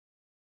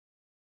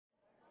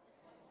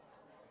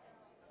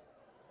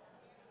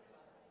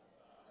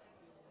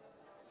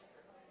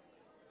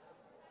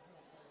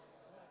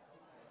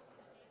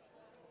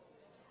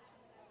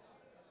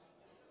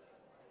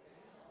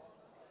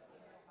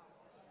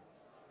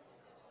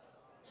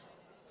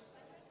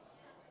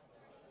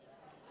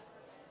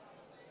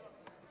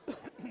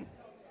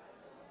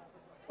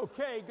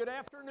Okay, good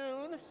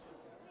afternoon.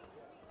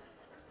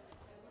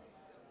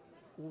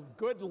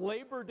 Good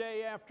Labor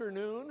Day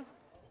afternoon.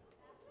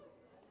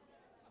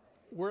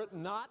 Were it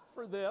not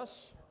for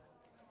this,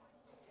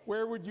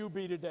 where would you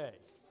be today?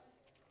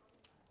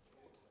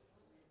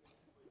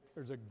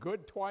 There's a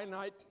good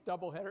twilight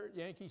doubleheader at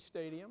Yankee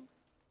Stadium.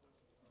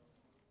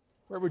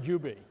 Where would you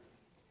be?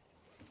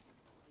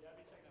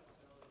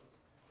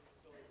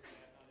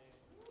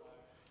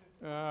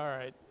 All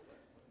right.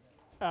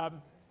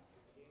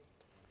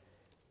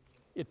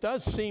 It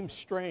does seem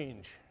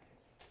strange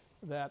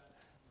that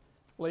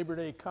Labor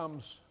Day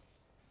comes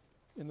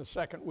in the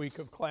second week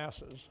of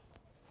classes.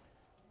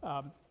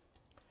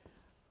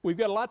 We've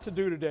got a lot to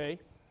do today.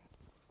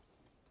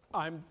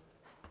 I'm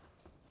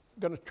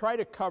going to try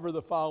to cover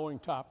the following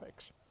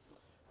topics.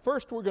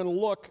 First, we're going to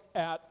look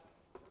at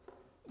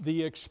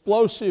the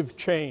explosive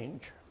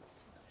change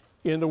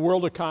in the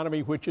world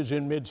economy, which is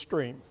in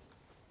midstream.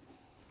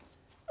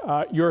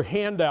 Your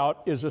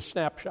handout is a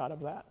snapshot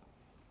of that.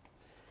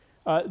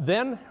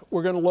 Then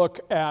we're going to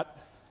look at,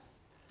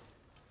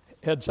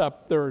 heads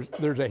up,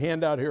 there's a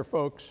handout here,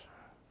 folks.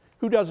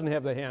 Who doesn't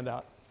have the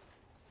handout?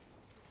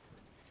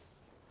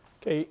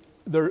 Okay,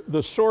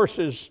 the source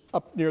is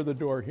up near the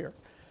door here.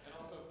 And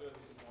also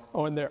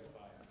oh, and there.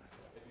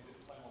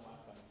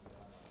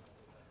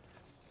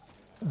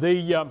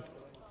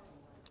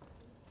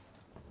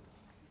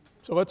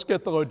 So let's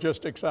get the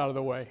logistics out of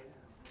the way.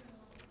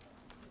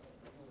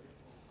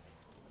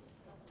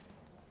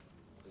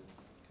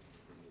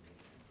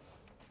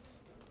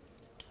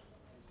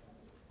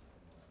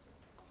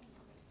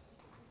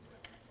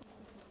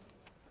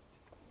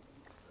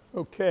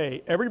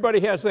 Okay,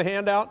 everybody has the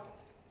handout?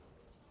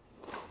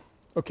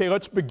 Okay,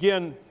 let's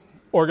begin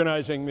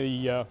organizing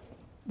the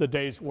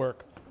day's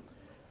work.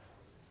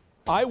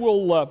 I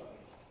will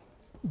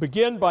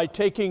begin by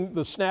taking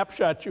the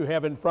snapshot you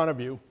have in front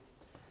of you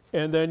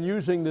and then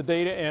using the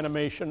data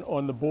animation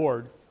on the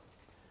board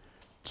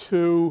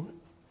to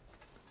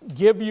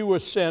give you a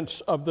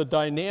sense of the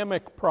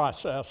dynamic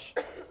process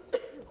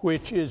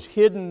which is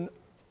hidden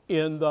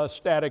in the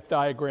static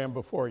diagram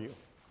before you.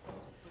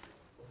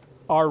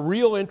 Our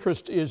real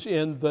interest is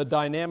in the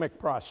dynamic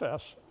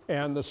process,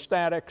 and the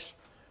statics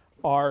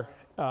are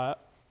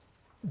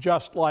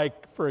just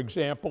like, for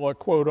example, a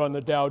quote on the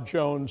Dow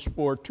Jones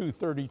for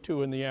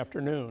 2:32 in the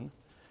afternoon.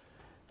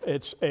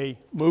 It's a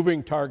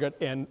moving target,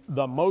 and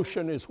the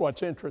motion is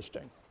what's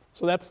interesting.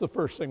 So that's the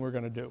first thing we're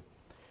going to do.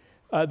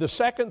 The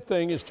second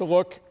thing is to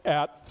look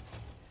at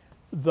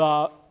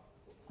the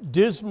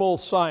dismal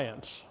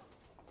science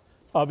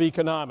of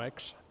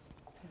economics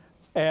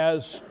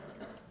as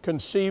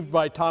conceived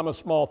by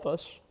Thomas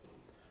Malthus,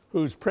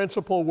 whose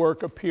principal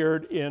work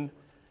appeared in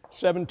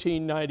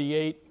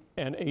 1798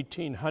 and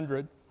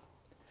 1800,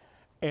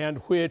 and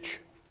which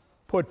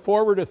put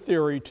forward a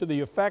theory to the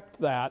effect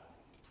that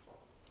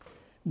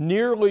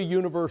nearly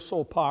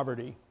universal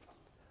poverty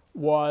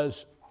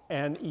was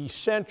an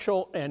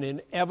essential and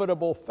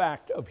inevitable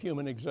fact of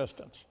human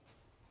existence.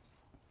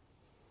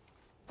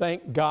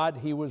 Thank God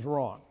he was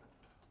wrong.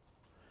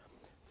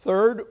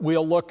 Third,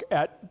 we'll look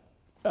at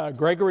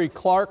Gregory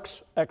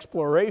Clark's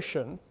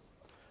exploration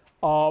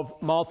of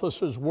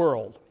Malthus's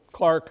world.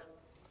 Clark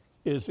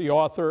is the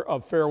author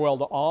of Farewell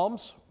to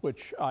Alms,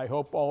 which I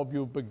hope all of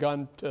you have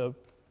begun to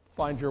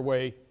find your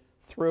way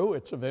through.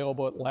 It's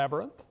available at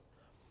Labyrinth.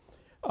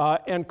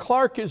 And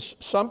Clark is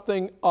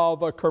something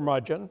of a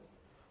curmudgeon,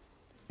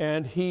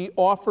 and he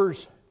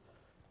offers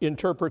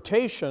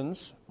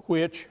interpretations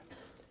which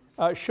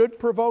should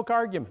provoke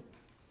argument.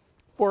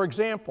 For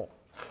example,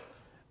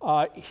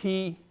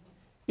 he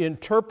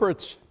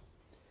interprets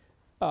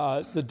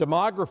the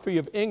demography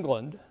of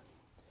England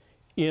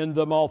in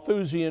the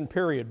Malthusian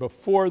period,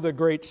 before the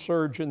great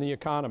surge in the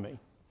economy,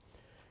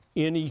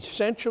 in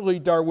essentially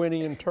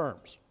Darwinian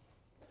terms.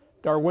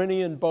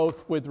 Darwinian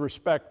both with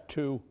respect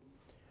to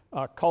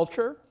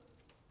culture,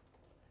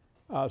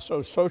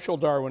 so social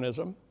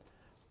Darwinism,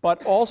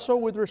 but also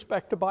with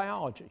respect to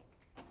biology.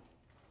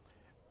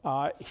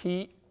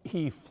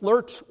 He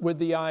flirts with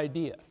the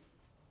idea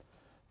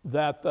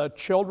that the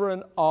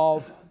children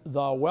of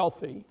the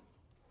wealthy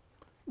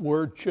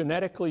were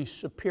genetically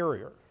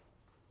superior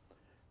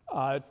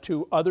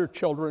to other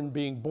children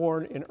being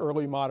born in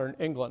early modern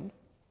England,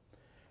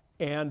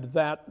 and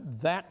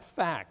that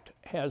fact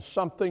has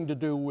something to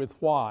do with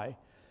why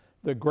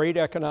the great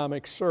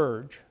economic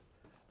surge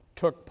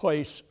took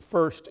place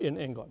first in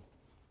England,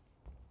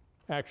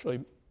 actually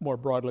more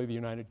broadly the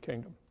United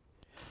Kingdom.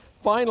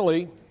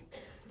 Finally,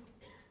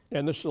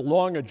 and this is a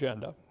long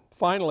agenda,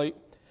 finally,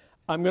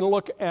 I'm going to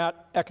look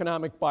at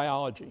economic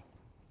biology,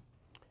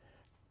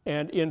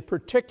 and in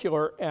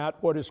particular at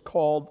what is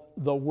called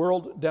the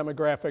world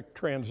demographic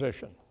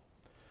transition.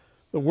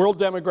 The world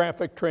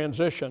demographic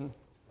transition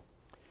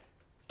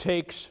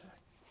it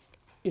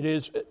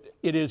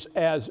is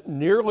as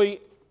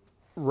nearly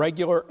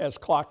regular as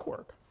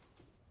clockwork,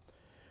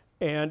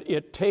 and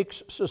it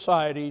takes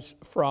societies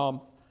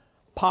from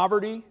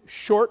poverty,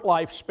 short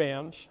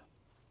lifespans,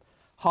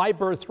 high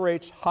birth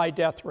rates, high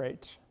death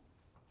rates,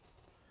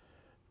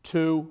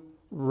 to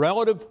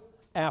relative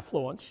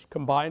affluence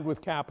combined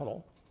with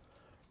capital,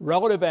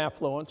 relative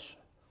affluence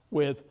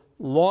with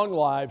long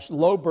lives,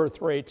 low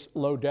birth rates,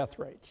 low death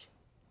rates.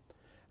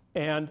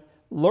 And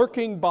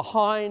lurking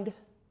behind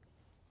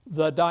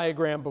the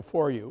diagram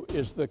before you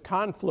is the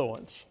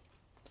confluence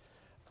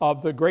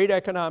of the great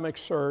economic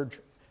surge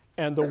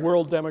and the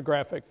world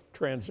demographic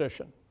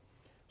transition.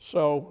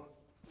 So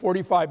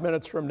 45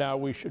 minutes from now,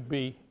 we should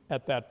be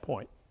at that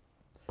point.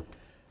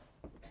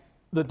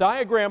 The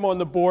diagram on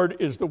the board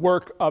is the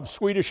work of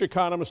Swedish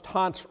economist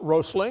Hans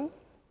Rosling,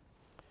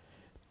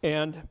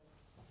 and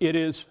it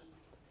is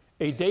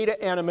a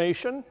data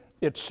animation.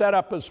 It's set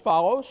up as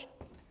follows.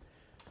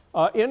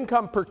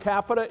 Income per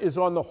capita is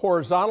on the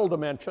horizontal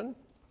dimension,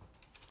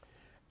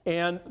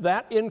 and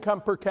that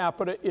income per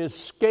capita is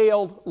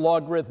scaled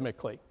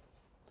logarithmically.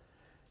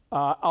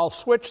 I'll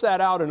switch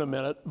that out in a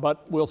minute,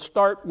 but we'll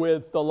start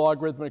with the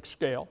logarithmic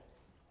scale.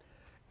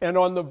 And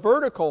on the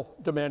vertical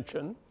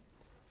dimension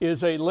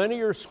is a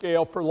linear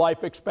scale for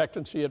life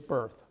expectancy at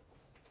birth.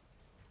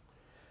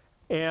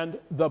 And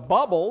the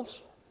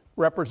bubbles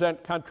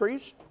represent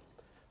countries.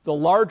 The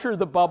larger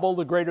the bubble,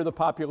 the greater the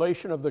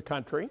population of the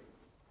country.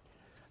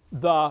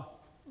 The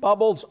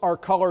bubbles are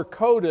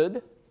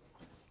color-coded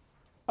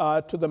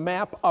to the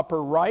map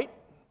upper right.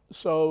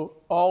 So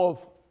all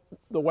of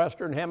the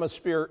Western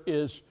Hemisphere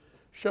is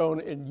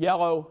shown in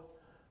yellow,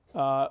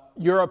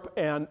 Europe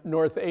and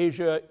North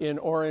Asia in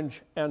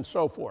orange, and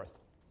so forth.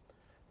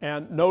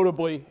 And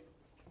notably,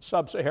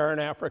 sub-Saharan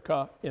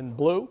Africa in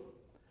blue.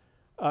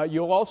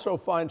 You'll also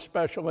find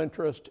special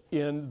interest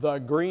in the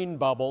green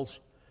bubbles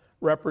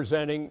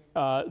representing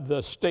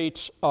the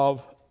states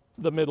of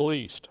the Middle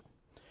East.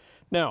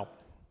 Now,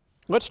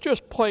 let's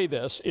just play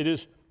this.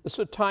 It's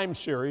a time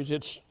series.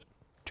 It's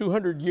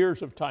 200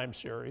 years of time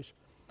series.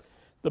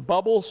 The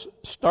bubbles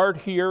start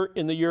here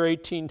in the year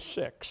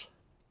 1806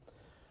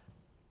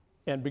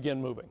 and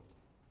begin moving.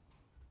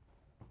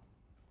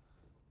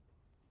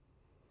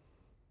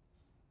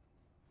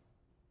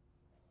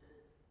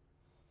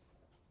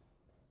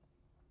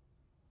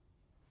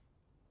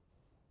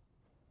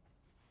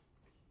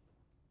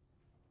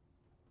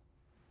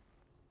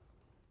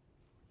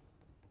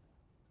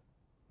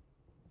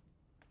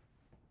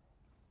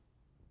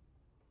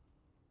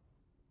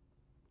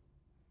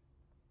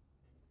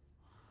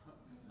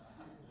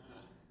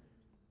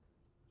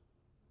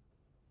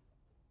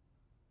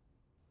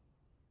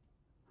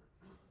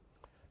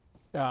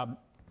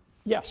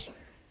 Yes,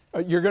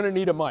 you're going to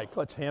need a mic.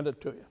 Let's hand it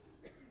to you.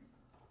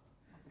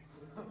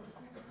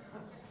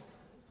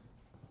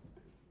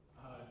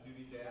 Do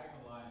the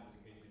diagonal lines that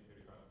occasionally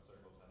appear across the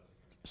circles have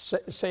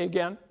significance? Say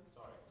again?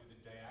 Sorry, do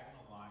the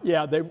diagonal lines...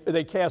 Yeah,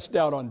 they cast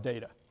doubt on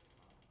data.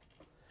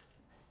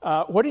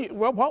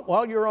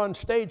 While you're on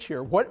stage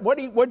here,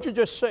 what'd you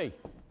just see?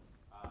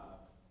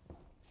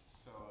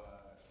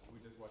 We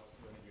just watched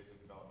 200 years of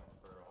development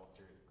for a whole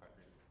series of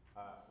countries.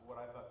 What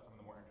I thought some of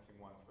the more interesting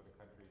ones were the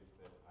countries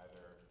that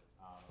either...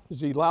 Is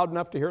he loud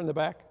enough to hear in the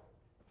back?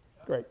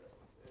 Great.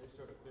 It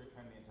showed a clear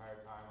trend the entire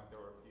time. Like there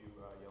were a few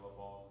yellow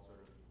balls that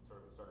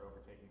sort of started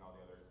overtaking all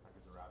the other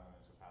countries around them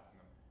and surpassing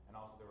them. And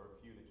also there were a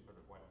few that just sort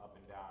of went up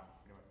and down,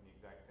 pretty much in the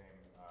exact same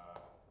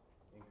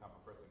income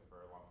per person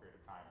for a long period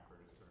of time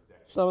for just sort of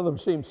decades. Some of them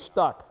seem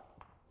stuck.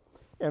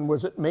 And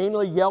was it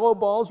mainly yellow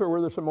balls, or were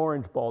there some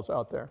orange balls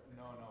out there?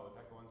 No. In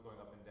fact, the ones going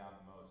up and down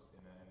the most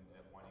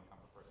at one income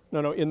per person.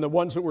 No, in the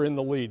ones that were in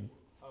the lead.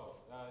 Oh,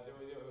 there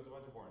was a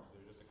bunch of orange.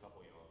 There was just a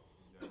couple yellow.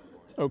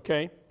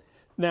 Okay.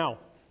 Now,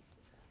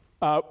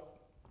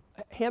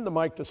 hand the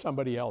mic to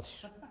somebody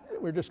else.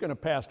 We're just going to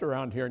pass it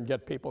around here and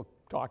get people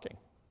talking.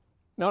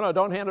 No,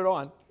 don't hand it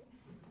on.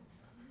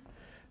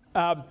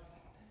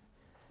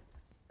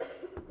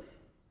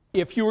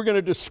 If you were going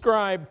to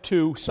describe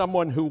to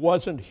someone who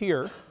wasn't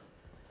here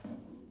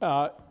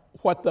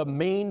what the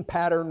main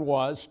pattern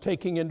was,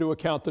 taking into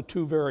account the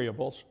two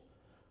variables,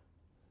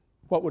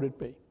 what would it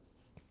be?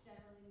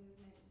 Generally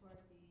movement toward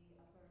the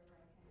upper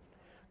right-hand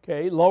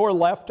side. Okay, lower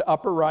left to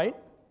upper right.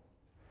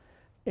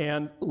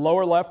 And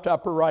lower left to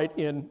upper right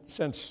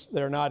since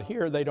they're not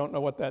here, they don't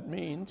know what that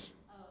means.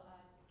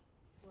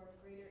 For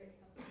greater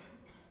income as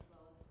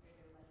well as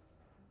greater life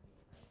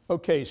expectancy.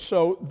 Okay,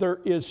 so there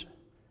is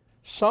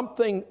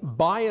something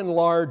by and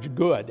large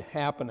good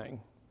happening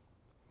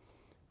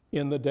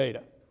in the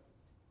data.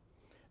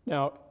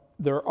 Now,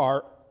 there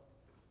are,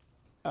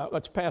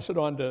 let's pass it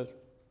on to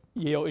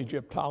Yale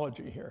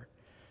Egyptology here.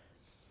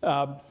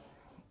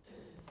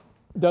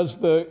 Is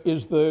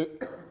the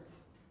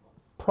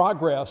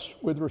progress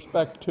with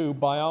respect to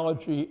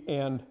biology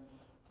and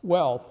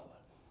wealth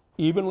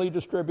evenly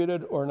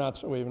distributed or not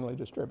so evenly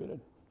distributed?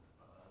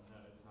 No,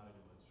 it's not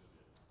evenly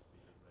distributed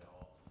because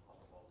all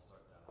the balls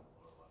start down in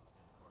the lower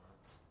left-hand corner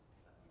at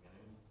the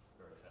beginning,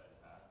 very tightly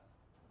packed,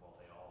 while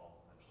they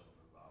all eventually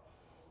move up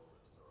a little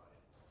bit to the right.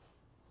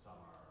 Some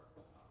are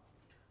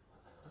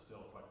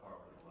still quite far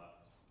over to the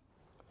left,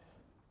 and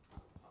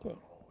some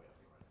are all the way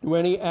up to the right. Do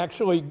any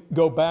actually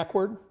go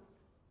backward?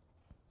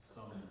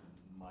 Some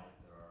might.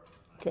 There are.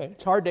 Okay,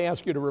 it's hard to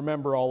ask you to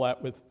remember all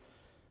that with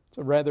It's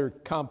a rather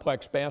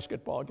complex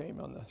basketball game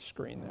on the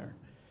screen there.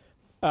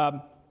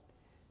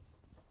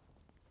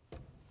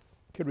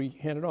 Could we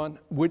hand it on?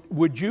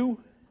 Would you,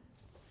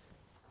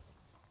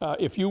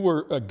 if you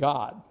were a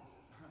god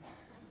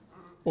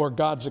or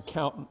God's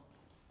accountant,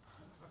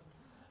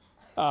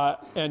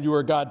 and you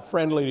were God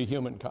friendly to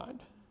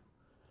humankind,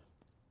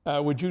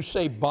 would you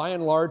say by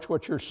and large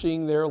what you're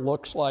seeing there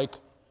looks like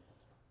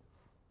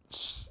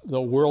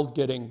the world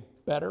getting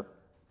better?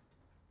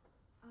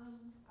 I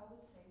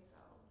would say so,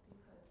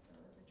 because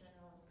there was a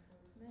general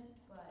improvement,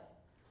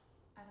 but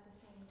at the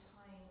same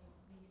time,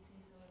 we see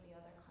some of the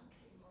other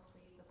countries,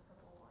 mostly the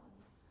purple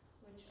ones,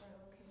 which are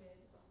located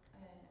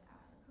in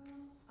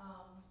Africa.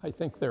 I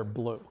think they're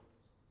blue.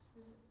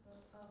 Is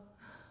it oh.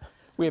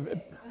 We have,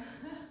 Okay.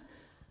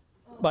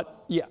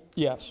 but yeah,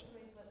 yes.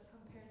 But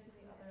compared to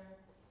the other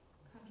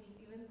countries,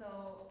 even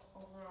though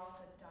overall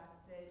the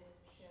dots did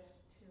shift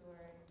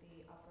toward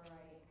the upper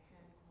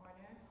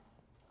right-hand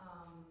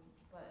corner,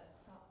 but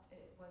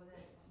it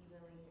wasn't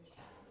evenly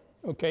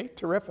distributed. Okay,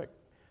 terrific.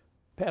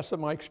 Pass the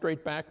mic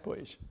straight back,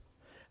 please.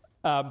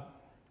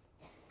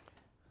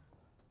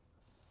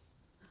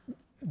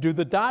 Do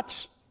the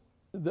dots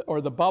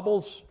or the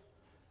bubbles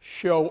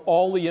show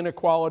all the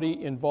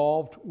inequality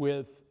involved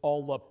with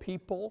all the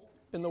people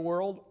in the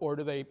world, or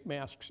do they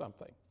mask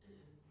something?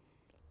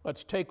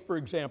 Let's take, for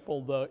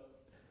example, the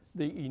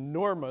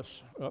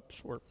enormous,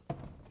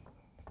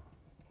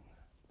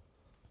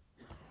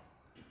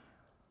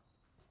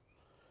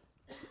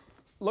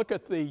 look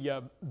at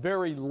the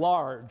very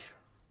large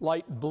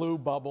light blue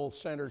bubble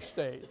center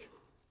stage.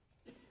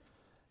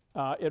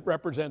 It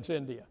represents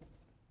India.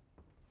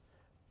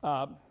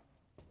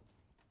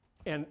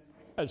 And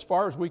as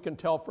far as we can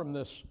tell from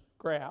this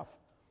graph,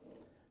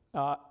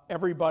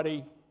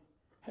 everybody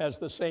has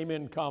the same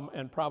income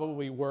and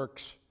probably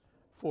works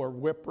for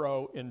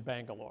Wipro in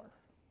Bangalore.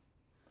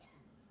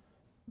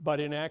 But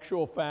in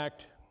actual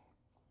fact,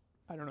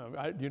 I don't know,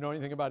 do you know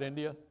anything about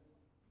India? I'd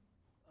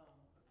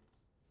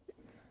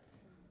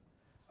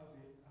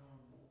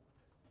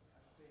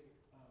say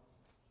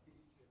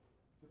it's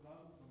the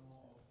values are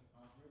more of an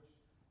average.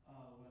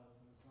 Well,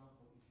 for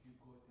example, if you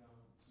go down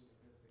to,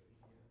 let's say,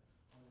 India,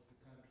 one of the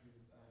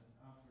countries in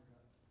Africa,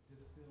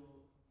 there's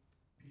still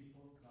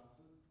people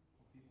classes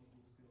of people who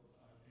still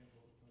are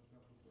able, for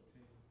example, to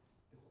attain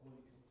the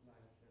quality of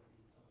life that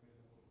is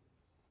available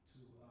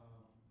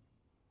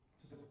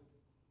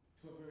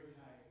to a very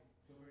high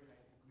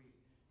degree,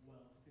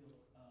 while still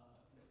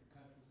like the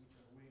countries which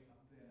are way up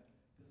there,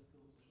 there's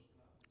still social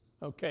classes.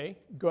 Okay,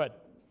 good.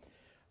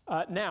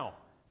 Now,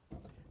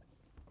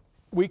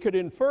 we could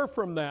infer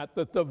from that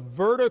the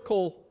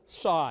vertical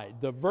side,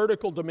 the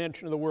vertical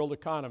dimension of the world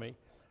economy,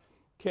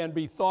 can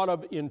be thought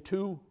of in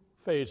two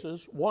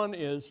phases. One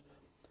is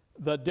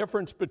the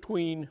difference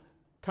between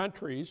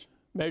countries,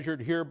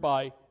 measured here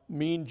by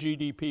mean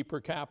GDP per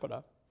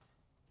capita,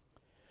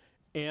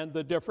 and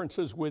the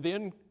differences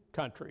within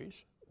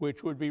countries,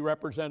 which would be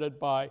represented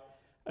by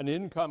an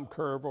income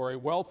curve or a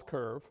wealth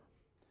curve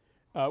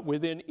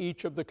within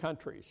each of the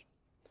countries.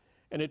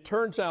 And it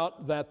turns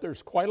out that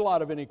there's quite a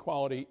lot of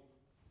inequality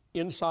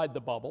inside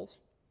the bubbles,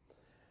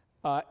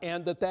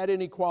 and that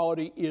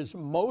inequality is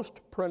most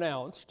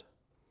pronounced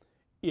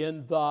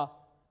in the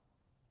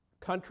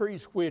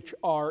countries which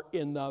are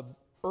in the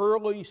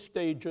early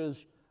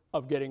stages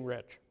of getting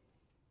rich.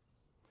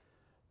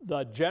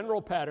 The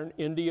general pattern,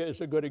 India is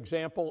a good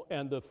example,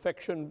 and the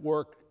fiction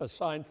work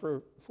assigned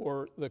for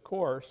the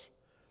course,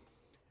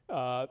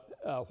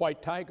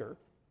 White Tiger,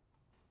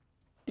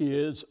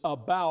 is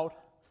about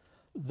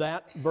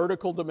that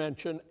vertical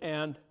dimension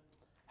and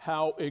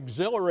how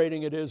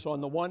exhilarating it is on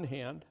the one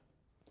hand,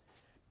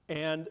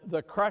 and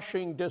the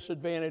crushing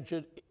disadvantage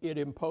it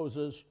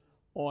imposes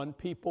on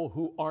people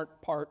who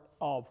aren't part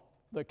of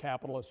the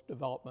capitalist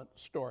development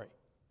story.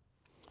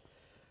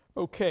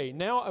 Okay,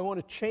 now I want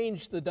to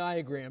change the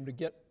diagram to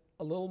get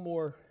a little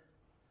more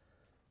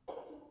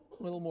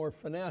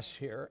finesse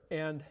here.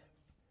 And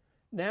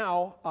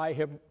now I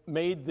have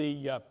made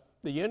the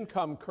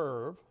income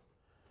curve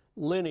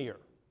linear.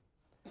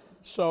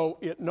 So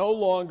it no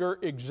longer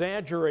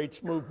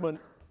exaggerates movement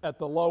at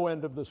the low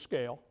end of the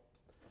scale.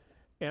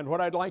 And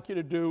what I'd like you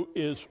to do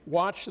is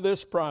watch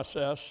this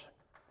process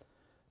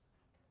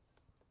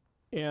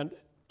and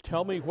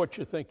tell me what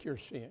you think you're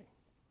seeing.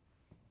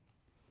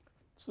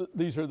 So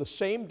these are the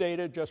same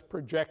data, just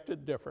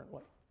projected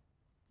differently.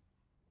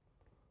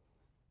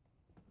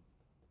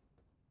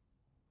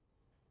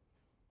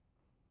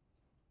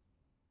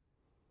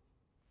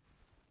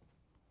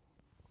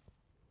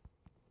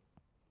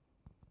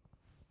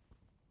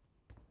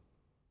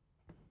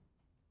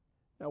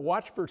 Now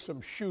watch for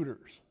some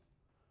shooters.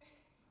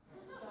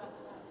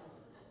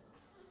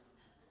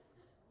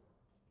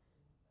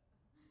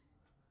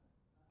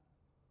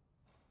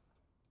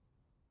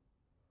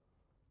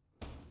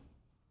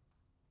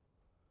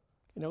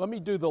 Now let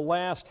me do the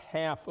last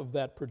half of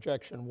that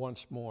projection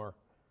once more,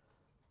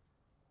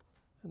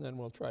 and then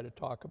we'll try to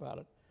talk about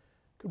it.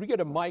 Could we get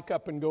a mic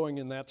up and going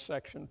in that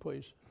section,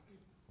 please?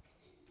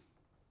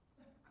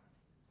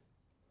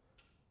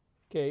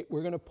 Okay,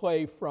 we're going to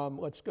play from,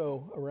 let's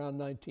go around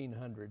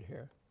 1900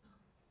 here.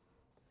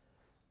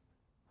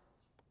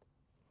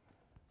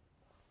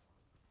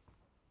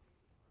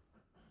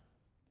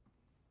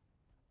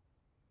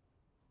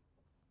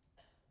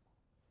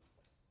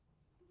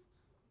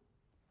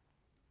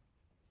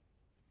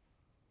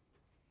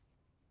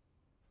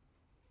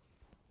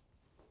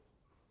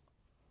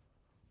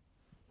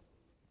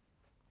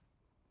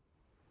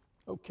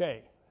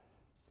 Okay,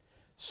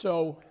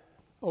 so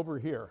over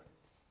here,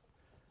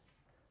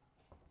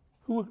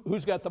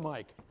 who's got the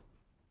mic?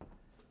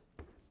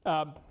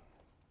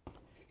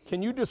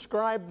 Can you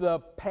describe the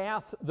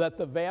path that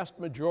the vast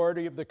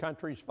majority of the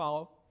countries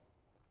follow?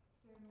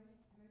 So most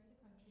of the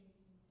countries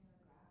in the center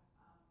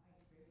graph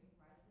are experiencing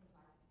rising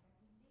life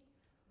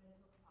expectancy, but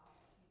until the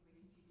past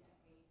recent few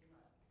decades, they're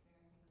not experiencing great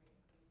increases.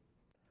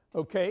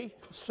 Okay,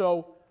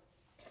 so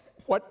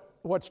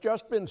what's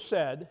just been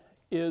said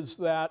is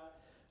that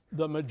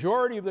the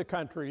majority of the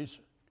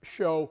countries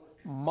show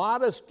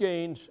modest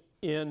gains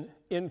in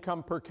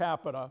income per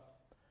capita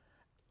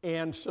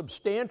and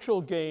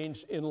substantial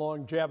gains in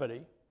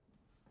longevity.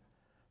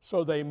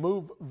 So they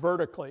move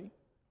vertically,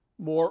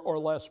 more or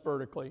less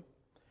vertically,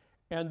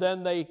 and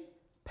then they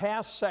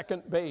pass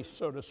second base,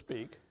 so to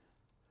speak,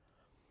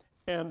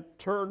 and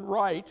turn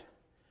right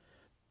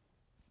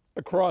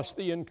across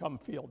the income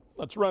field.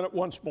 Let's run it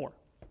once more.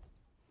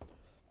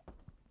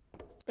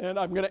 And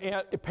I'm going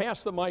to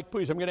pass the mic,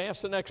 please. I'm going to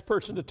ask the next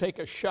person to take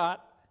a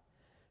shot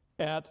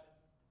at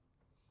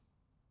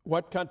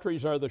what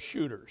countries are the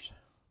shooters,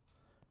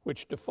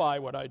 which defy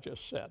what I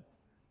just said.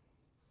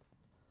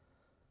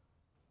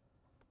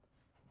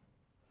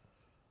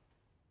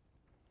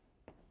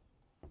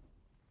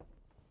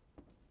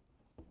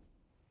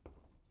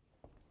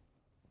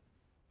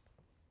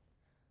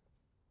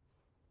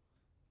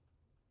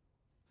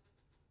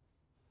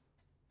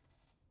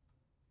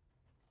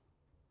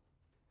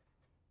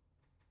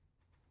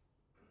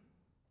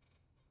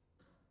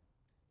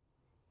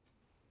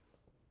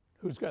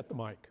 Who's got the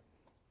mic?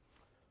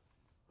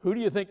 Who do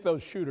you think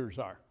those shooters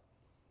are?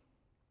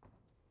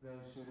 Those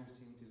shooters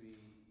seem to be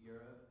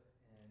Europe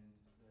and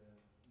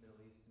the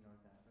Middle East and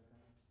North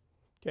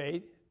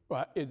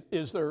Africa. Okay,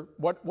 is there,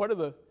 what are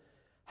the,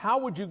 how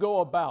would you go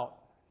about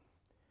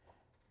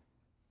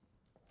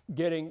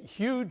getting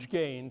huge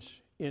gains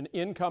in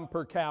income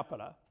per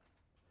capita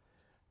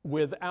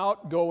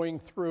without going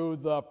through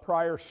the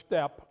prior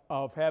step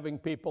of having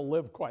people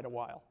live quite a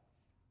while?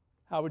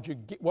 How would you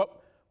get, what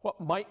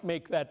might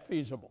make that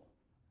feasible?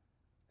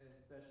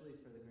 Especially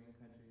for the green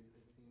countries,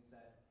 it seems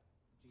that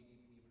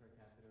GDP per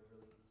capita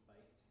really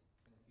spiked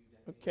in a few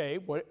decades.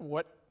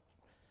 Okay,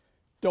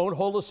 don't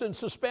hold us in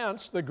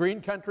suspense. The green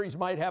countries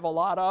might have a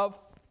lot of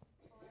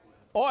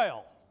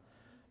oil.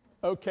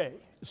 Okay,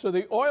 so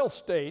the oil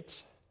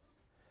states,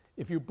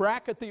 if you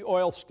bracket the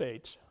oil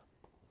states,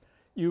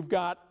 you've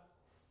got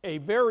a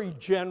very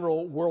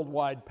general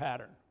worldwide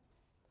pattern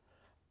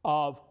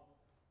of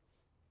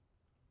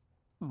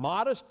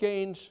modest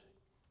gains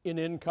in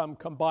income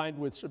combined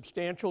with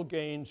substantial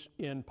gains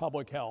in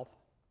public health,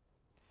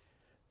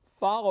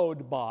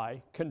 followed by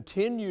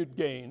continued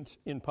gains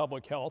in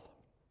public health,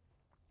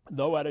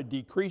 though at a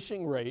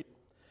decreasing rate,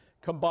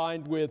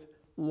 combined with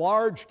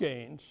large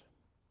gains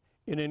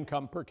in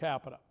income per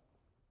capita.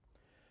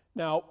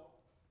 Now,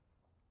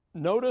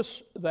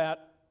 notice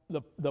that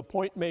the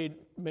point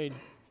made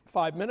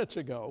 5 minutes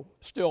ago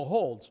still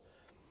holds.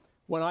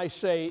 When I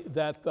say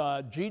that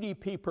the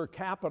GDP per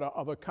capita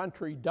of a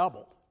country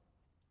doubled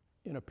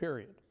in a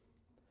period,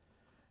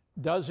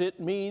 does it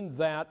mean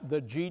that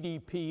the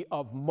GDP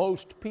of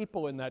most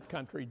people in that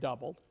country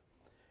doubled?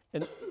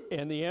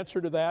 And the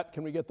answer to that,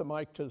 can we get the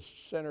mic to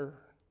center?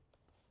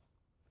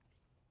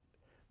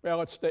 Well,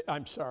 let's stay,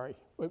 I'm sorry.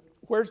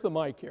 Where's the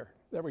mic here?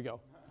 There we go.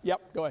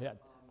 Yep, go ahead.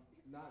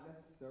 Not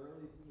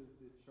necessarily, because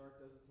the chart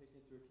doesn't take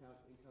into account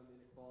income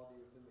inequality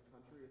within the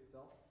country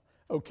itself.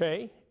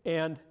 Okay,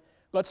 and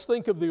let's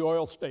think of the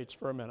oil states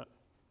for a minute.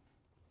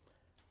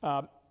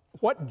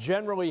 What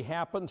generally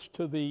happens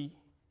to the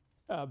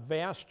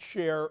vast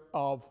share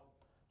of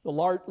the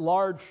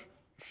large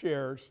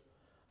shares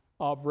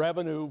of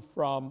revenue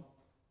from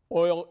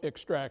oil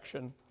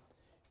extraction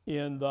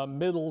in the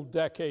middle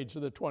decades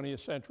of the 20th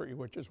century,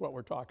 which is what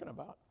we're talking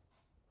about?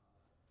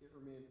 It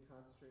remains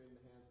concentrated in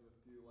the hands of a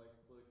few, like,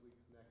 politically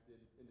connected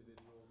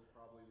individuals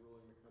probably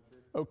ruling the country.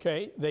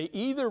 Okay, they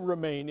either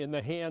remain in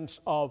the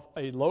hands of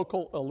a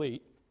local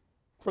elite,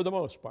 for the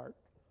most part,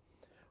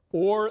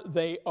 or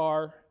they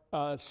are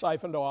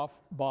siphoned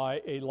off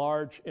by a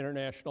large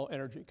international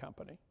energy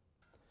company.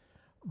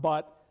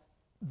 But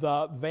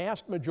the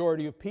vast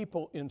majority of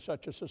people in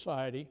such a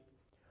society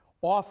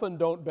often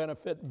don't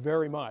benefit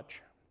very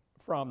much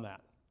from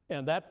that.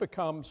 And that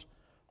becomes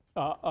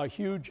a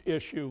huge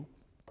issue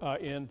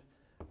in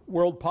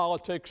world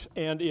politics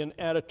and in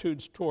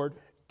attitudes toward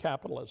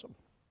capitalism.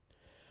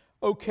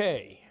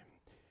 Okay,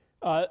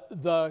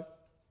 the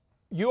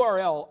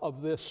URL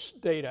of this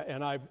data,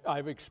 and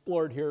I've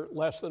explored here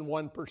less than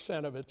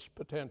 1% of its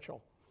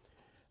potential.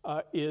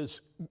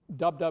 is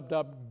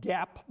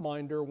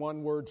www.gapminder,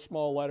 one word,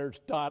 small letters,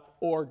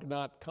 .org,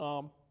 not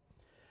 .com.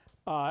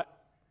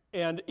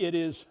 And it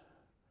is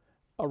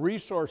a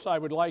resource I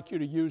would like you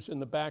to use in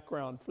the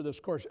background for this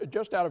course.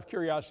 Just out of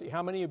curiosity,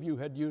 how many of you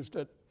had used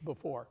it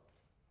before?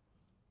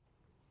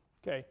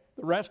 Okay,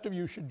 the rest of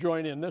you should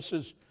join in. This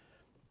is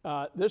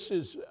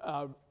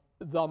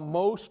the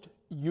most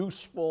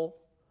useful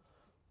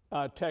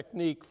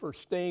technique for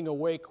staying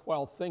awake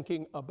while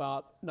thinking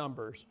about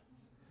numbers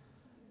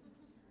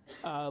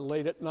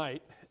late at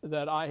night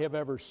that I have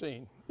ever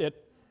seen.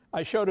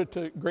 I showed it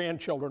to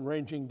grandchildren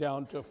ranging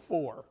down to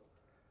 4,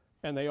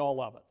 and they all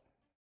love it.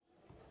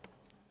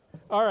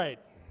 All right.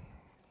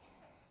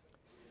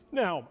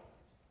 Now,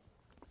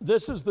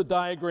 this is the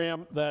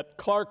diagram that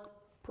Clark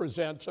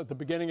presents at the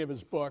beginning of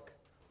his book.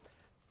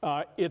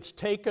 It's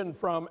taken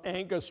from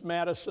Angus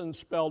Madison,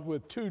 spelled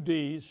with 2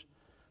 Ds,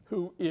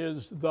 who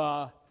is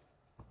the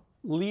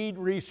lead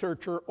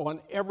researcher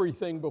on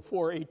everything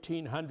before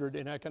 1800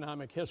 in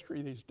economic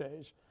history these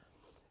days.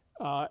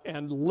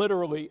 And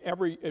literally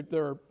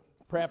there are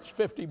perhaps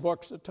 50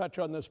 books that touch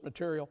on this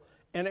material,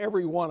 and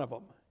every one of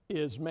them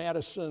is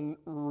Madison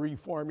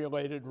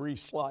reformulated,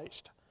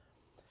 resliced.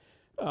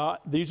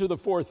 These are the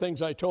 4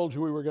 things I told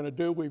you we were going to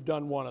do. We've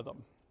done one of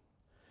them.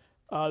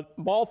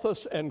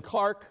 Malthus and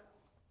Clark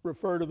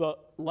refer to the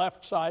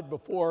left side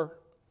before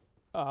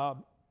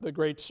the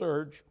Great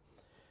Surge.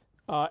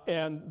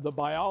 And the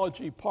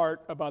biology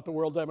part about the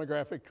world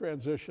demographic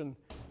transition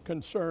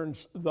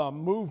concerns the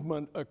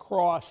movement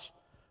across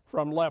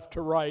from left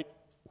to right,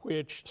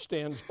 which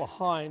stands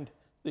behind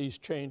these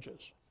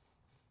changes.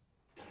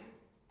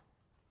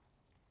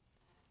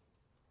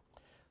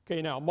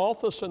 Okay, now,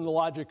 Malthus and the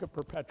logic of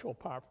perpetual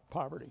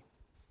poverty.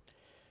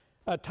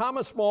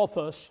 Thomas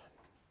Malthus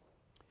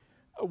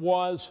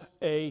was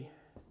a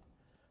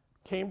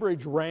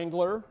Cambridge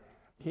Wrangler,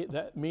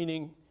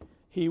 meaning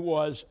he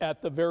was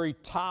at the very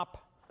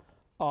top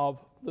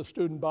of the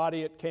student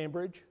body at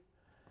Cambridge.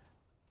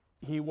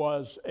 He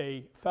was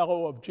a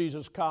fellow of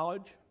Jesus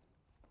College.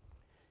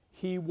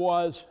 He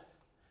was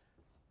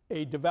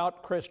a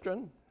devout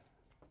Christian,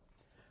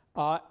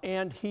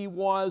 and he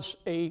was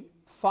a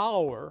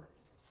follower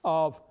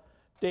of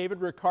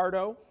David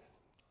Ricardo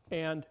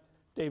and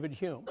David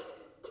Hume.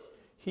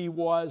 He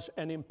was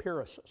an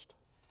empiricist.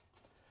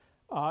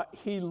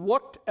 He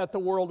looked at the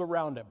world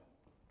around him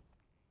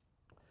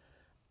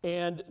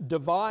and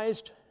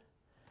devised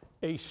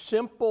a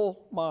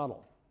simple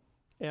model.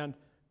 And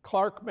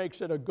Clark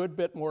makes it a good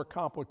bit more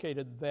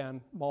complicated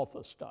than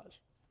Malthus does.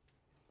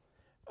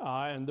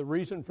 And the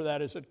reason for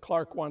that is that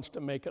Clark wants to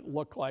make it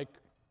look like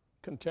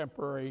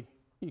contemporary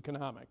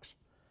economics.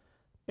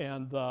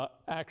 And the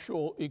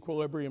actual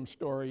equilibrium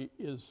story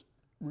is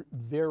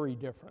very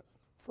different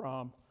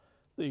from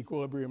the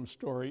equilibrium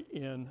story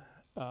in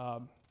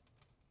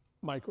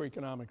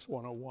Microeconomics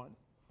 101.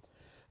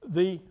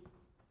 The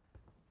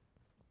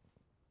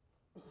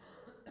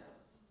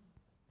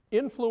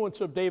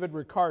influence of David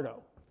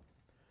Ricardo.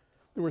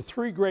 There were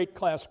 3 great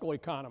classical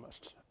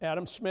economists: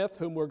 Adam Smith,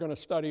 whom we're going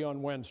to study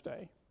on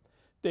Wednesday,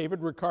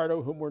 David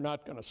Ricardo, whom we're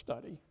not going to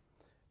study,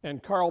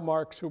 and Karl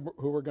Marx, who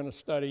we're going to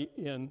study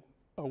in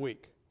a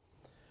week.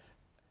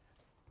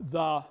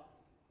 The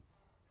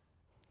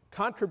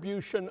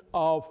contribution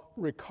of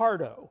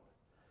Ricardo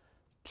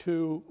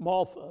to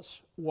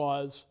Malthus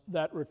was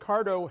that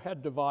Ricardo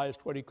had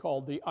devised what he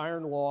called the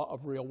iron law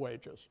of real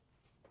wages.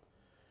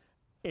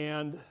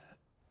 And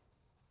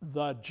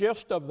the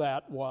gist of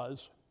that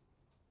was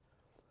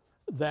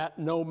that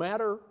no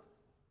matter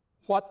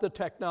what the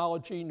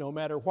technology, no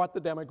matter what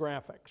the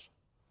demographics,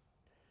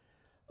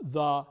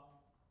 the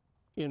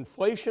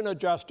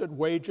inflation-adjusted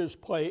wages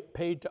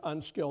paid to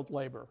unskilled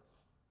labor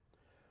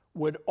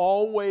would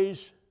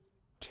always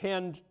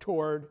tend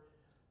toward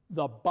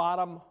the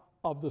bottom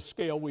of the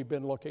scale we've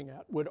been looking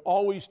at, would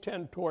always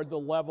tend toward the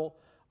level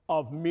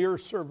of mere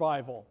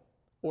survival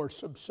or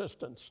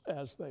subsistence,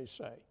 as they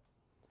say.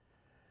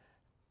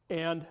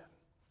 And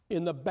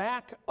in the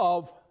back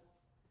of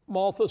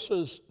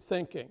Malthus's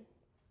thinking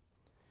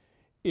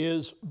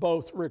is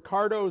both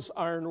Ricardo's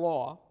iron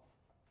law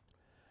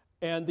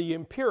and the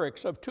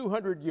empirics of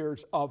 200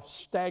 years of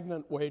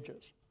stagnant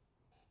wages,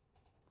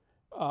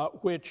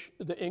 which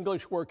the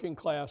English working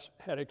class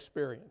had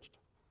experienced.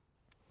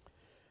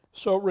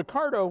 So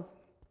Ricardo's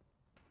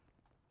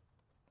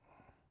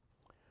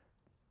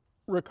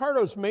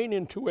main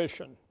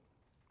intuition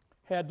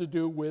had to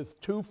do with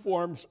 2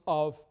 forms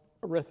of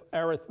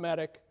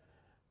arithmetic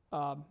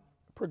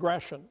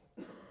progression.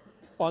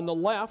 On the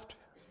left,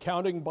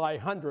 counting by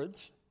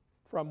hundreds,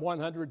 from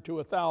 100 to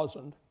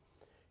 1,000,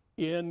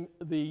 in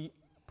the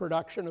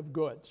production of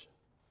goods.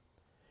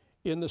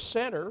 In the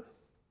center,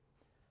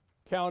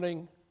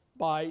 counting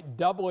by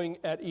doubling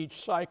at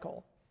each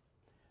cycle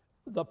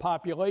the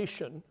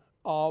population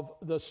of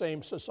the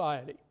same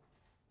society.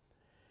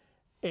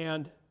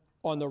 And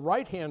on the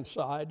right-hand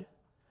side,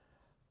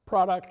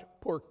 product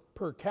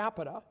per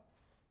capita,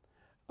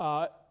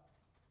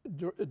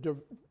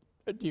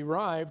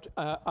 derived,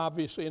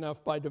 obviously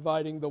enough, by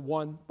dividing the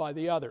one by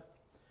the other.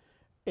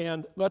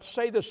 And let's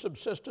say the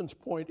subsistence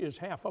point is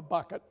half a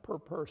bucket per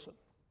person.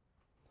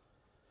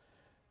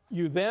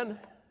 You then,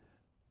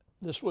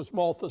 this was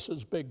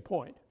Malthus's big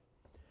point,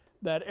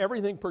 that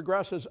everything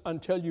progresses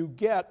until you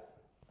get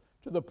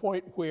to the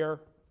point where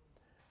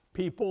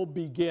people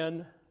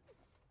begin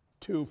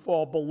to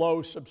fall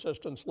below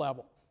subsistence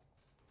level.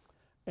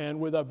 And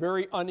with a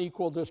very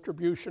unequal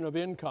distribution of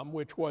income,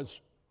 which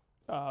was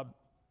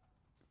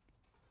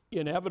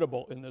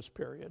inevitable in this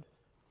period,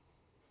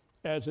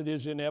 as it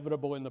is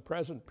inevitable in the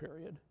present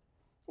period,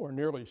 or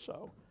nearly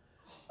so,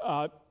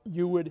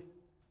 you would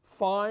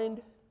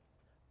find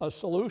a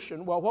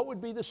solution. Well, what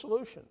would be the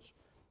solutions?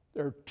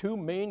 There are two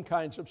main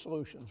kinds of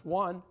solutions.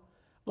 One,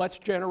 let's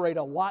generate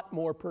a lot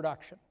more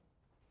production.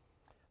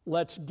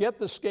 Let's get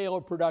the scale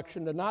of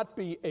production to not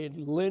be a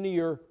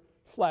linear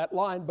flat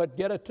line, but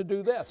get it to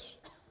do this.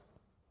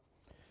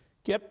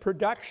 Get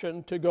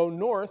production to go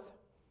north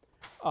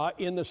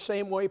in the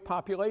same way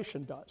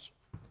population does.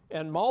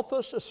 And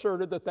Malthus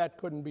asserted that that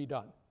couldn't be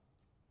done.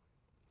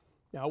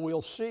 Now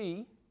we'll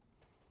see,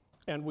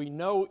 and we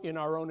know in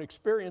our own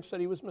experience that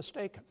he was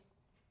mistaken.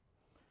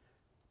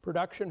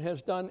 Production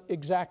has done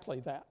exactly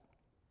that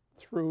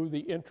through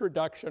the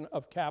introduction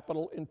of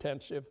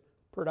capital-intensive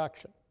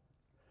production.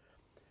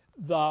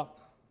 The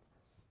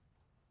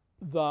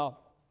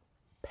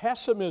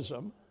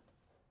pessimism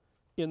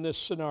in this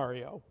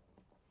scenario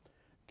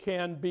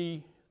can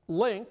be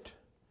linked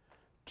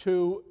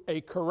to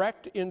a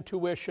correct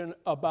intuition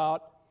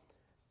about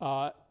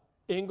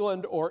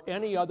England or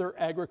any other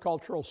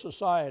agricultural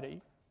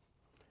society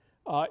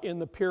in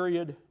the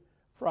period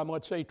from,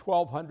 let's say,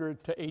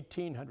 1200 to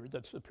 1800.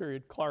 That's the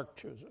period Clark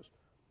chooses.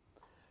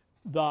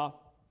 The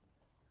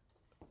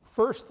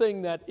first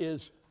thing that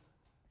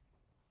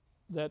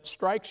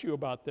strikes you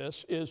about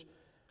this is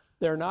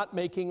they're not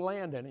making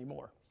land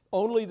anymore.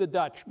 Only the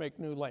Dutch make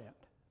new land.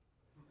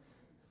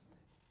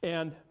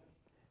 And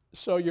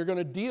so you're going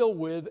to deal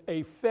with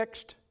a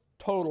fixed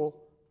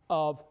total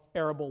of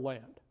arable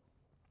land.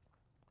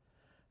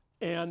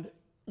 And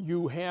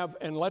you have,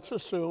 and let's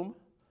assume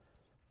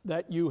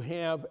that you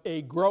have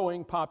a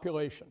growing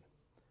population.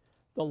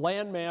 The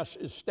land mass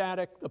is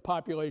static, the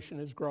population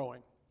is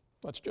growing.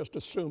 Let's just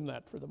assume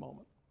that for the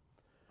moment.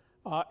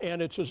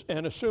 And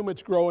assume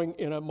it's growing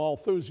in a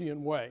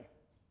Malthusian way.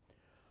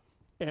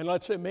 And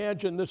let's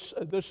imagine this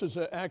is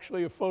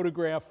actually a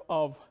photograph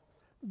of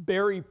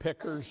berry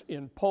pickers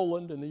in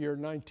Poland in the year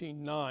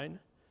 1909.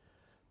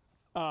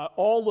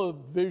 All the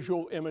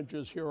visual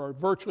images here, or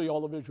virtually all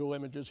the visual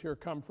images here,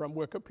 come from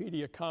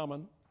Wikipedia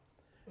Common.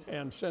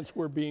 And since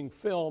we're being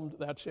filmed,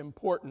 that's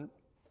important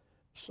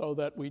so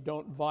that we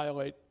don't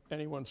violate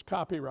anyone's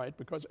copyright,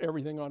 because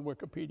everything on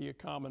Wikipedia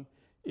Common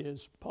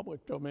is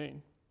public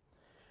domain.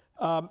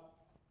 And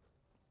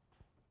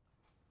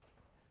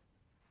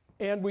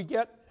we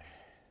get,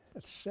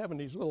 it's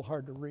 70s, a little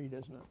hard to read,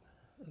 isn't it?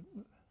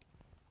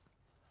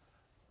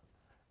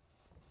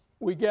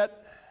 We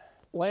get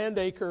land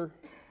acre,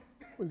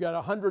 we've got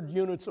 100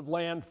 units of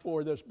land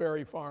for this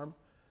berry farm,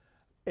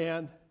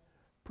 and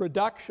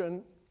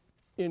production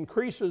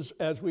increases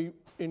as we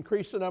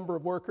increase the number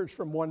of workers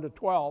from 1 to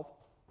 12.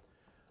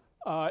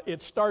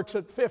 It starts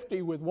at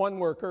 50 with one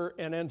worker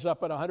and ends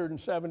up at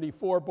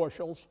 174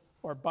 bushels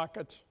or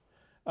buckets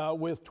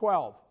with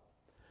 12.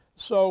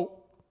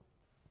 So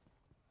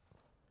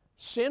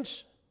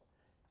since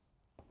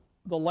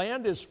the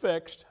land is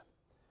fixed,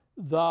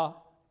 the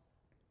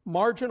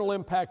marginal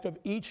impact of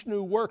each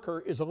new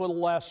worker is a little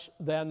less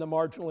than the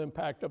marginal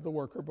impact of the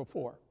worker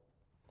before.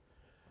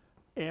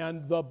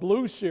 And the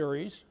blue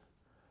series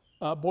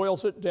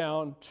boils it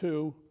down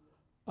to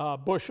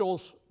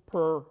bushels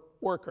per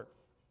worker.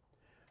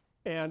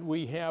 And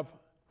we have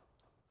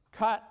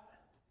cut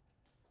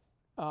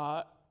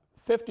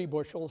 50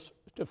 bushels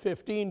to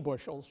 15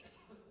 bushels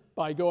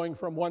by going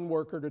from 1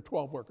 worker to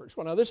 12 workers.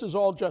 Well, now this is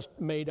all just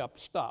made up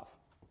stuff,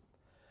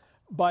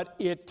 but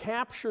it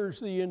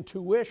captures the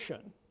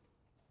intuition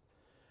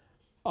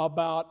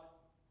about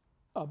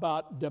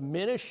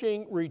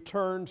diminishing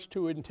returns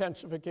to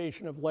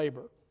intensification of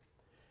labor.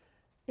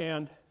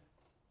 And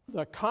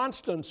the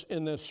constants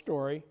in this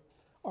story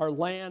are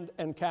land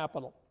and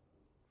capital.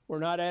 We're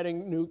not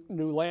adding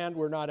new land,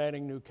 we're not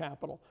adding new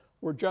capital.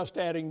 We're just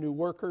adding new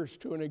workers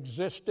to an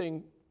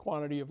existing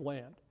quantity of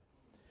land.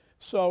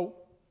 So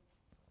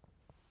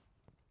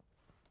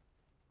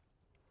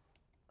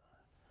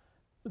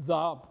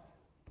the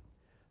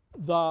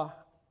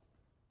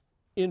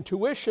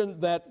intuition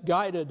that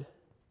guided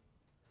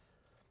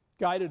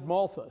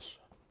Malthus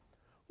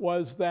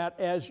was that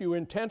as you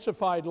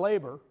intensified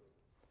labor,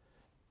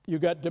 you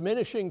got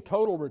diminishing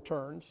total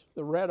returns,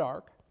 the red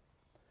arc,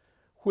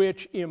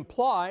 which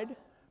implied,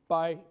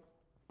 by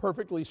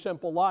perfectly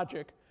simple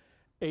logic,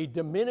 a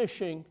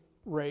diminishing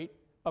rate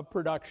of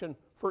production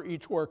for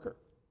each worker.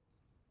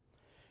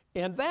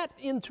 And that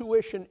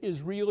intuition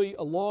is really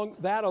along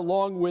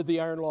with the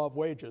iron law of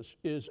wages,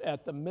 is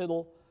at the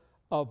middle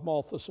of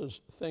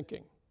Malthus's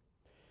thinking.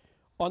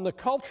 On the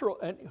cultural,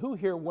 and who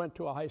here went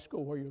to a high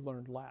school where you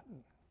learned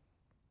Latin?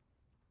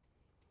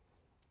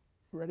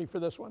 Ready for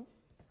this one?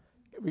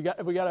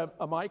 If we got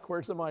a mic,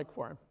 where's the mic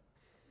for him?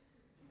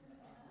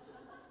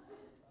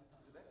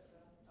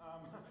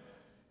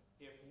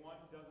 If one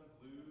doesn't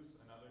lose,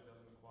 another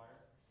doesn't acquire?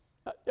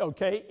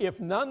 Okay, if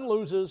none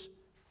loses,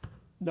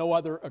 no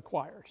other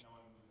acquires. No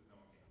one loses, no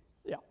one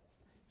gains. Yeah.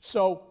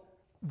 So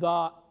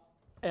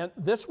and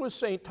this was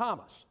St.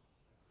 Thomas.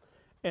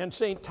 And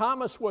St.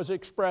 Thomas was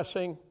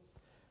expressing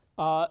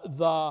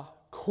the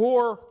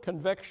core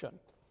conviction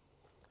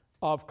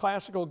of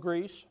classical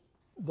Greece,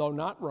 though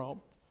not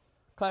Rome,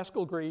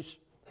 classical Greece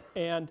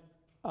and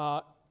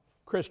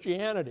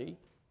Christianity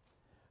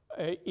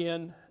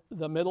in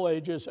the Middle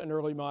Ages and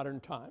early modern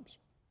times.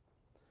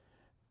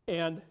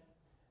 And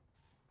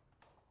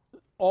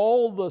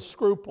all the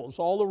scruples,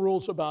 all the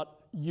rules about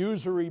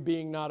usury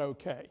being not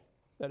okay,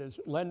 that is,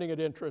 lending at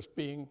interest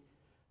being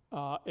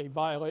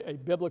a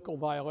biblical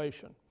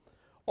violation,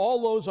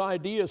 all those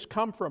ideas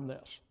come from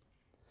this,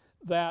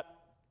 that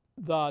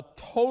the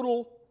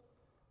total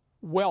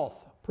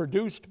wealth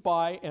produced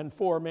by and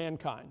for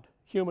mankind,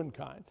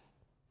 humankind,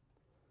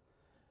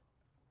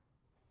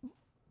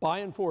 by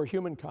and for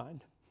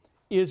humankind,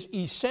 is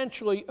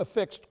essentially a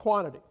fixed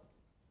quantity.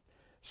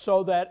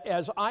 So that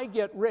as I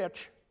get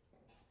rich,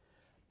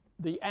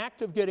 the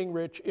act of getting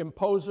rich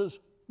imposes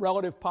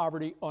relative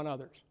poverty on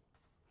others.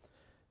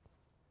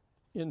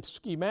 In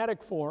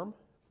schematic form,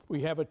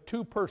 we have a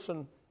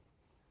two-person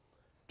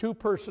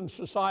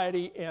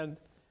society, and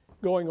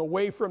going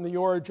away from the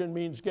origin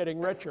means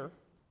getting richer.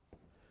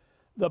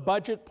 The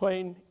budget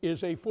plane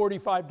is a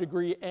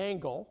 45-degree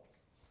angle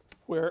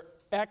where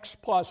x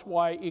plus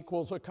y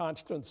equals a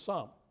constant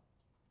sum.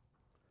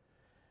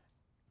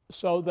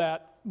 So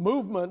that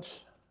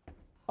movements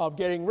of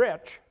getting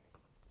rich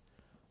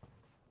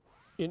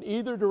in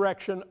either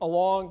direction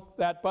along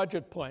that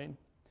budget plane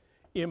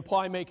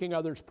imply making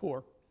others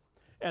poor.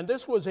 And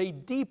this was a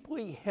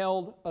deeply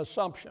held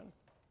assumption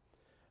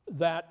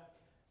that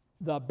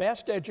the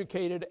best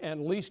educated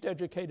and least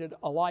educated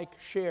alike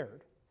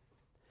shared.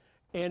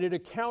 And it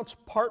accounts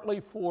partly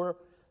for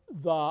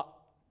the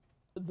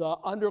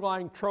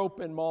underlying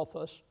trope in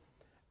Malthus,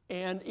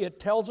 and it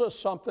tells us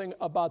something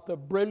about the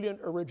brilliant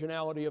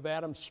originality of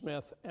Adam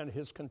Smith and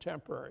his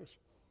contemporaries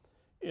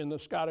in the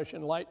Scottish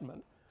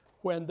Enlightenment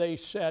when they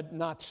said,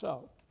 not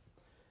so.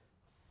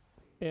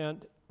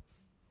 And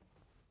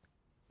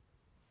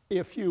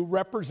if you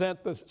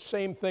represent the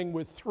same thing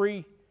with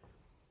three,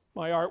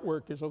 my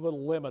artwork is a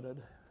little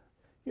limited.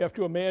 You have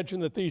to imagine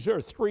that these are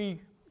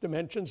three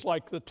dimensions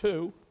like the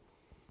two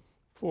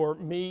for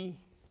me,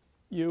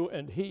 you,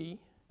 and he,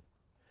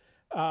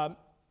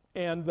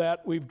 and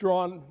that we've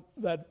drawn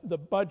that the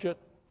budget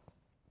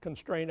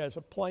constraint as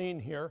a plane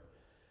here,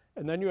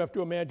 and then you have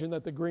to imagine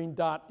that the green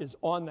dot is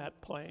on that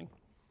plane.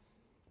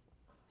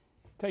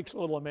 Takes a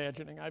little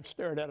imagining. I've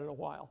stared at it a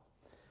while.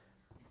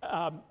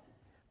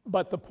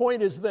 But the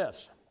point is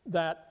this,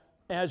 that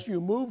as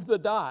you move the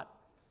dot,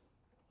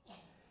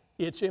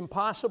 it's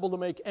impossible to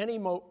make any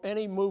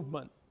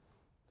movement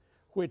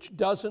which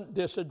doesn't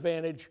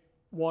disadvantage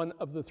one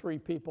of the three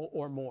people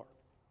or more.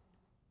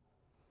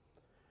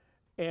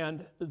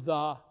 And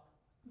the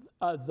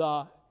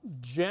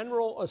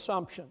general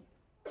assumption,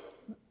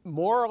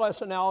 more or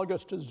less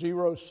analogous to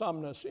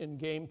zero-sumness in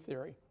game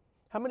theory.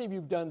 How many of you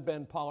have done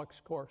Ben Pollock's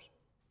course?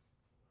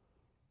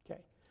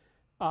 Okay.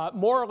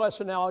 More or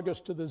less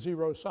analogous to the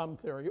zero-sum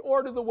theory,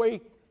 or to the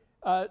way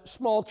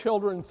small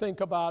children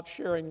think about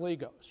sharing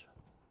Legos,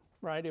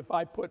 right? If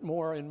I put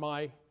more in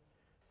my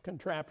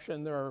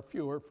contraption, there are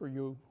fewer for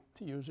you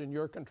to use in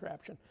your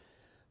contraption.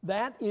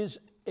 That is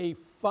a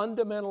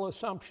fundamental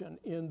assumption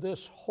in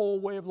this whole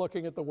way of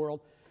looking at the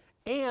world,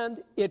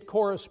 and it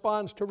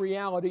corresponds to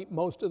reality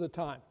most of the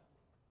time.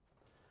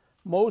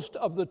 Most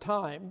of the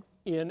time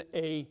in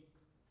a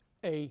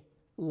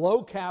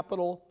low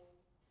capital,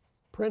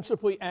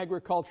 principally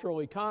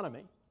agricultural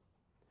economy,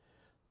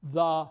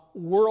 the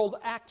world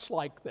acts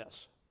like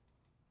this.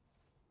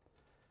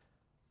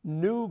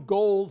 New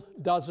gold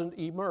doesn't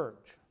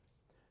emerge.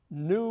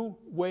 New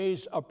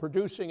ways of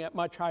producing at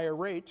much higher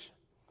rates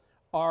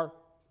are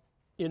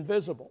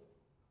invisible.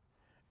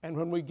 And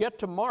when we get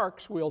to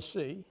Marx, we'll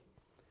see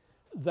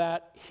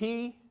that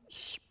he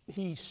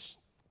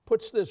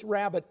puts this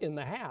rabbit in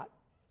the hat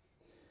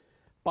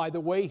by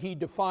the way he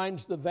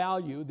defines the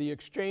value, the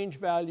exchange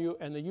value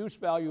and the use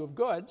value of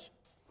goods.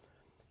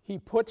 He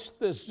puts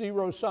this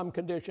zero-sum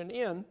condition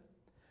in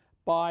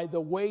by the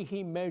way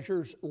he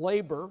measures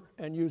labor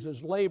and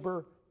uses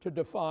labor to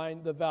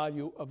define the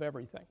value of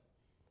everything.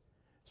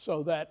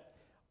 So that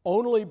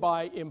only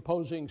by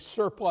imposing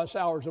surplus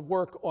hours of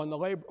work on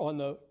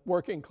the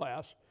working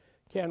class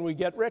can we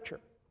get richer.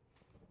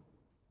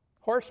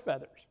 Horse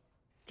feathers,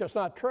 just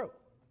not true.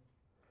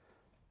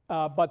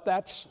 But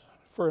that's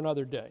for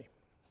another day.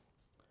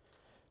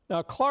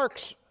 Now,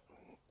 Clark's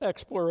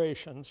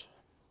explorations,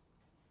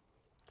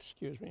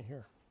 excuse me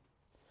here.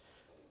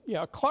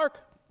 Yeah,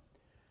 Clark,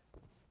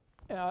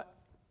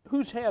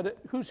 who's had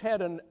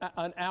an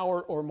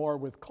hour or more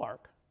with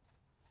Clark?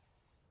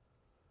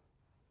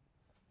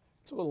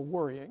 It's a little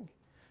worrying.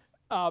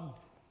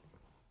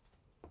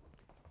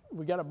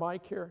 We got a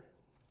mic here?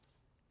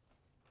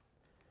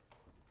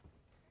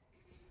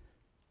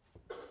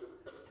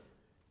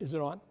 Is it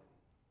on?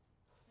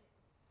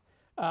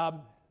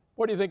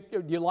 What do you think?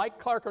 Do you like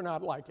Clark or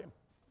not like him?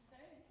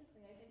 Very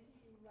interesting. I think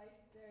he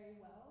writes very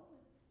well.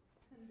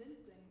 It's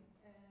convincing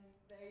and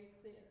very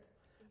clear.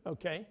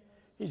 Okay.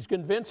 He's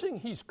convincing,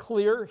 he's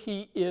clear,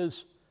 he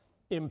is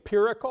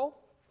empirical,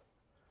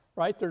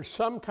 right? There's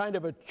some kind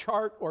of a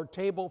chart or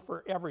table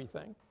for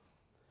everything.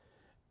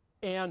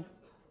 And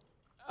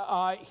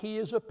he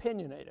is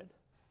opinionated.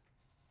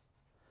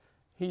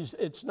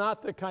 It's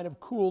not the kind of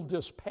cool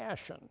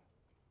dispassion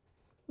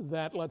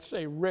that, let's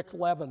say, Rick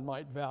Levin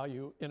might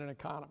value in an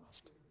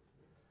economist.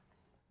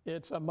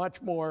 It's a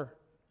much more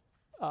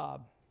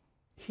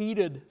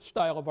heated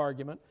style of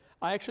argument.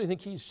 I actually think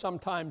he's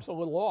sometimes a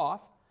little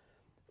off,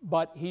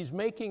 but he's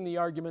making the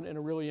argument in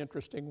a really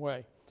interesting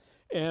way.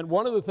 And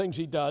one of the things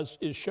he does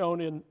is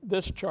shown in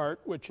this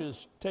chart, which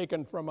is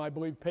taken from, I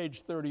believe,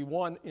 page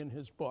 31 in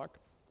his book.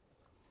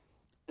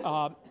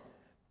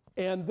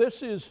 And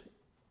this is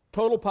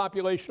total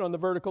population on the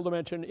vertical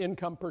dimension,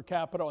 income per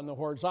capita on the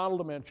horizontal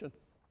dimension.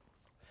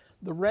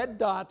 The red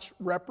dots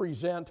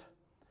represent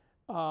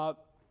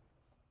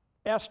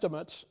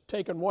estimates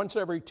taken once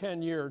every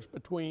 10 years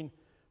between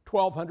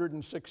 1200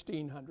 and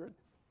 1600.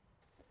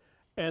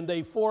 And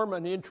they form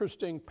an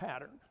interesting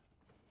pattern.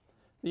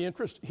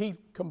 He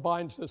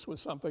combines this with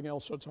something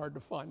else, so it's hard to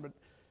find, but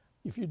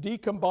if you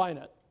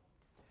decombine it,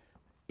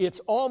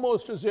 it's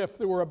almost as if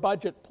there were a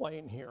budget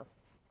plane here.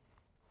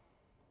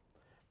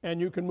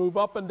 And you can move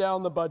up and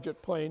down the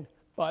budget plane,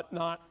 but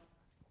not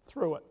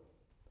through it.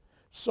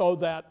 So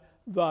that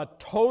the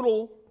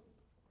total,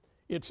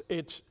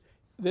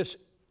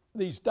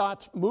 these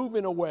dots move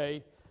in a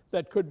way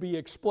that could be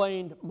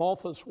explained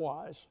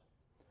Malthus-wise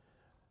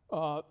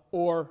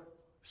or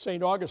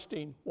St.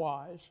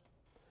 Augustine-wise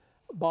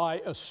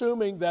by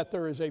assuming that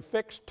there is a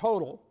fixed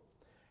total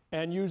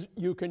and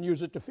you can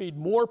use it to feed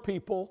more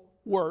people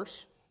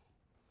worse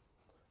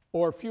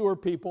or fewer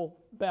people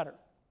better.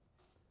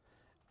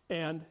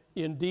 And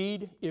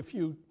indeed, if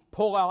you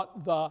pull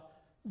out the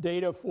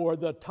data for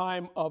the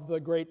time of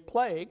the Great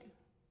Plague,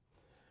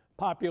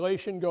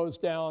 population goes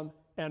down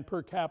and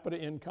per capita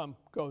income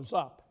goes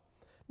up.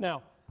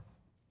 Now,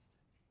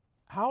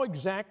 how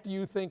exact do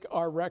you think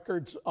are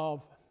records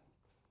of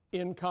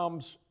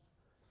incomes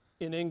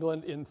in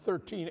England in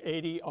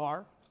 1380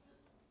 are?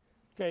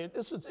 Okay,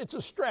 it's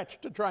a stretch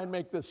to try and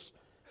make this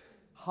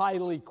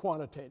highly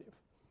quantitative.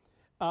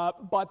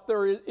 But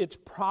it's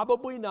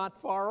probably not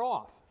far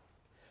off.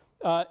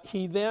 If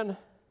you then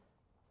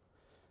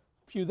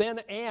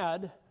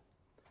add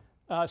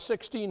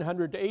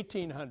 1600 to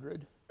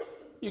 1800,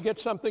 you get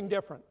something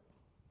different.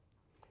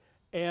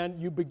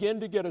 And you begin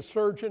to get a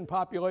surge in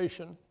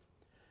population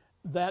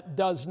that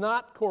does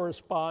not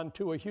correspond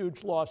to a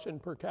huge loss in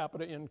per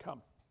capita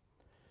income.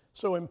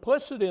 So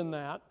implicit in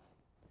that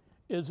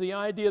is the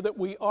idea that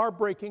we are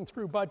breaking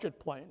through budget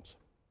planes,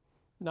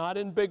 not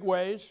in big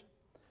ways,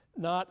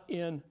 not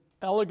in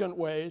elegant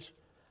ways,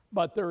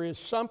 but there is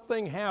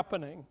something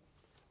happening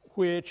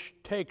which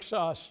takes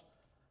us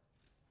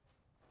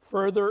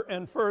further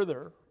and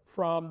further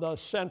from the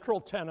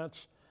central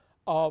tenets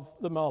of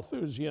the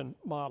Malthusian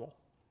model.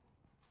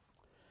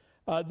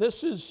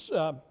 This is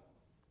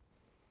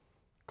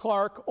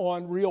Clark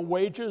on real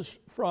wages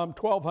from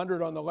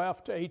 1200 on the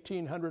left to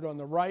 1800 on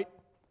the right.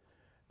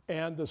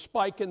 And the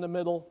spike in the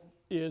middle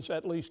is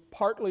at least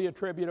partly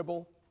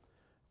attributable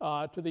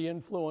to the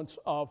influence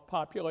of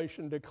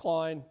population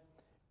decline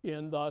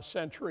in the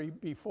century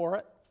before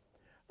it.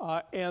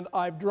 And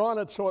I've drawn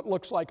it so it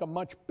looks like a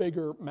much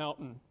bigger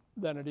mountain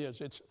than it is.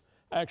 It's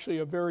actually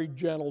a very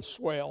gentle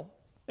swale,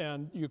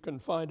 and you can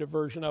find a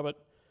version of it,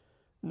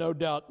 no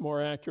doubt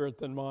more accurate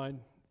than mine,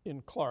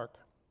 in Clark.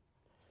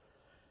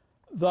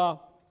 The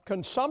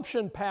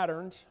consumption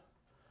patterns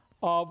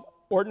of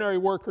ordinary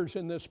workers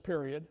in this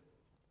period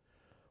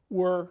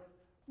were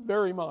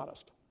very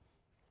modest.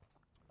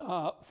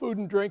 Food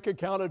and drink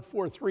accounted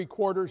for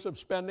 3/4 of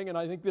spending, and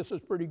I think this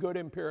is pretty good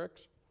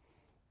empirics.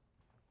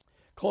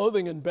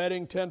 Clothing and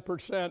bedding,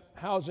 10%.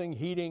 Housing,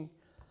 heating,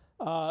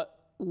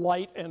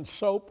 light and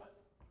soap,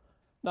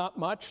 not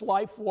much.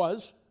 Life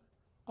was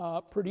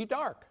pretty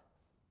dark,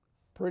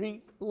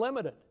 pretty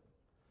limited.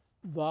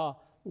 The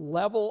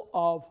level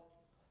of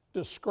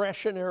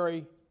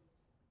discretionary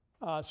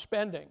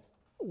spending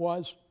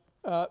was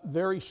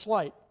very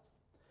slight.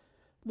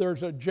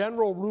 There's a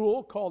general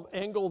rule called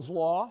Engels'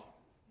 law,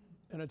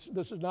 and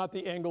this is not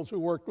the Engels who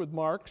worked with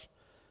Marx.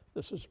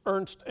 This is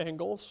Ernst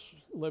Engels,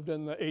 lived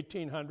in the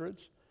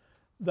 1800s,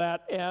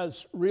 that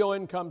as real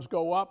incomes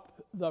go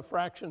up, the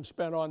fraction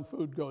spent on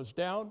food goes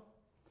down.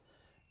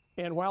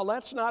 And while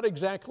that's not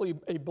exactly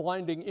a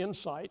blinding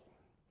insight,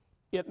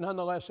 it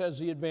nonetheless has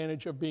the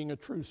advantage of being a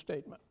true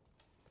statement.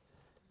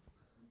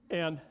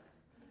 And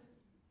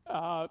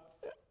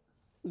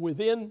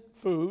within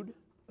food,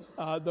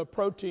 the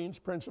proteins,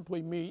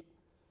 principally meat,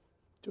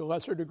 to a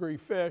lesser degree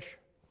fish,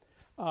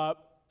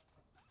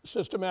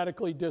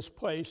 systematically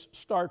displace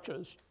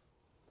starches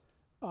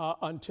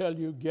until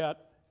you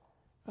get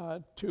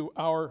to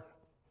our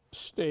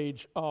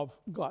stage of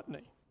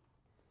gluttony.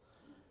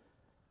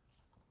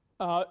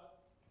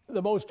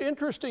 The most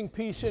interesting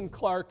piece in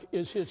Clark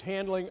is his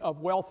handling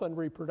of wealth and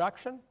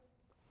reproduction.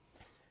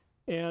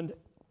 And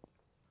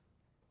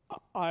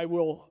I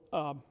will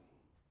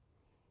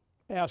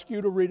ask you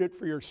to read it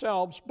for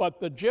yourselves, but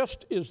the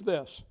gist is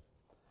this,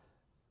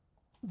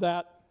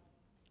 that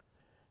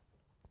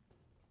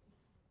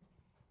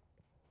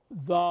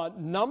the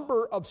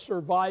number of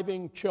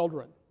surviving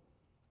children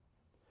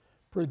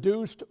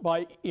produced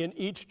in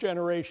each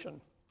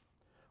generation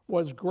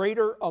was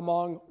greater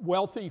among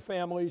wealthy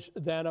families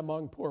than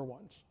among poor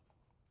ones.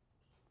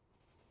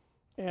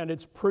 And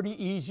it's pretty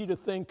easy to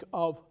think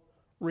of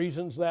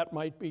reasons that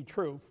might be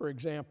true. For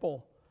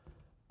example,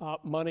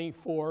 money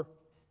for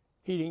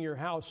heating your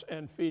house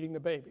and feeding the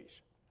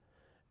babies.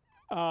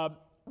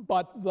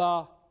 But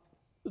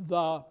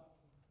the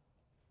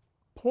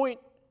point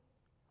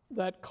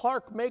that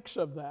Clark makes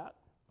of that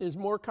is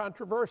more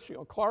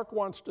controversial. Clark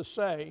wants to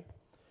say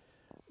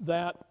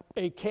that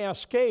a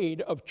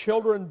cascade of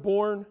children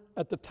born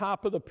at the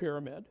top of the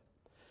pyramid,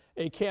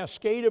 a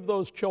cascade of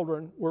those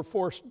children were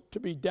forced to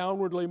be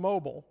downwardly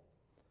mobile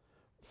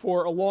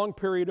for a long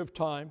period of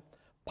time,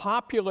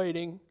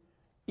 populating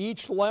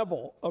each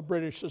level of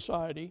British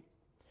society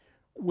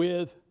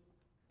with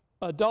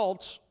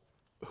adults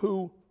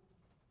who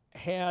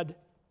had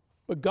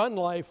begun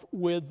life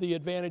with the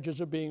advantages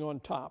of being on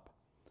top.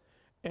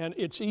 And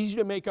it's easy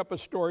to make up a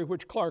story,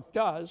 which Clark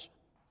does,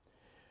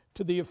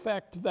 to the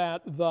effect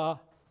that the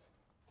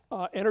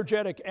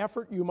energetic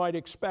effort you might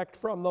expect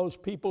from those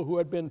people who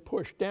had been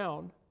pushed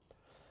down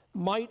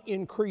might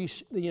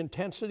increase the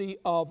intensity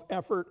of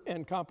effort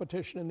and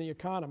competition in the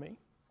economy.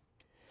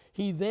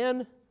 He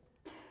then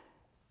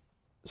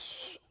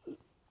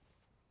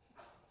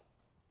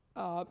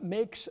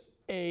makes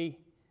a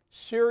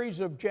series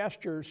of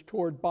gestures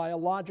toward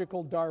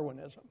biological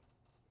Darwinism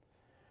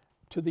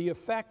to the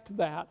effect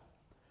that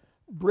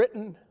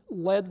Britain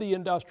led the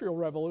Industrial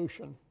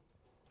Revolution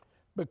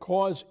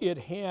because it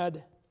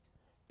had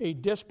a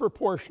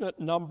disproportionate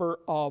number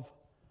of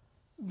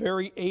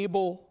very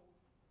able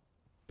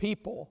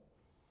people,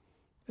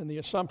 and the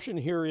assumption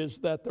here is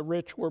that the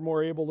rich were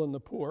more able than the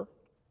poor.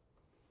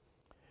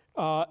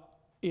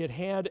 It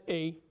had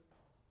a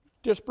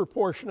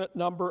disproportionate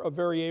number of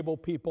very able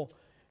people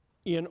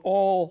in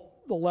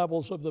all the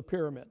levels of the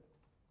pyramid.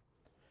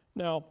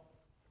 Now,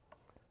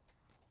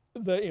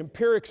 the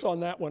empirics on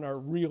that one are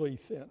really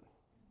thin.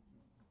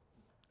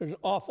 There's an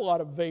awful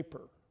lot of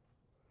vapor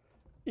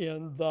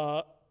in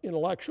the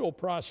intellectual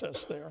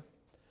process there.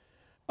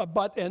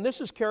 And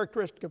this is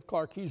characteristic of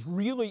Clark, he's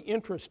really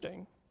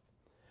interesting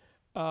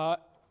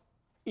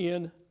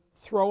in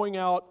throwing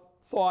out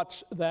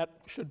thoughts that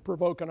should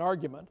provoke an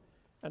argument.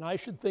 And I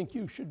should think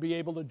you should be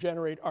able to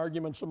generate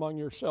arguments among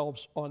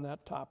yourselves on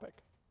that topic.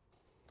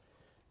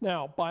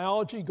 Now,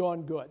 biology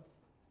gone good.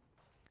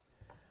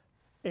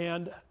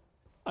 And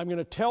I'm going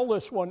to tell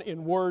this one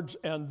in words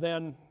and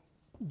then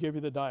give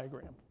you the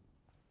diagram.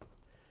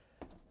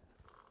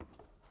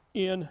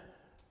 In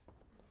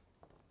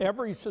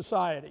every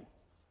society,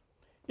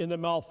 in the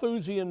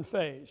Malthusian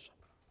phase,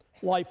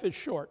 life is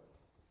short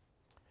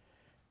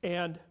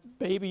and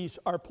babies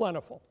are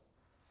plentiful,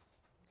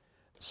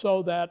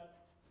 so that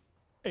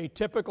a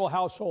typical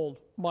household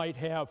might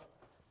have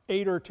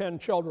 8 or 10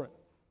 children,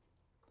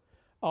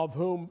 of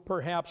whom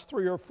perhaps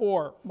 3 or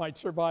 4 might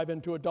survive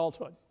into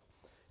adulthood.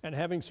 And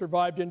having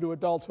survived into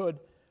adulthood,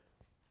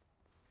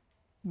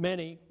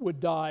 many would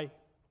die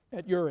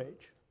at your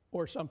age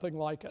or something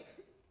like it.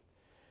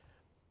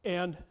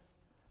 And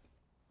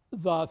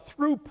the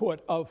throughput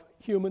of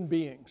human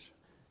beings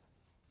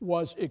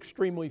was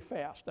extremely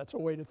fast. That's a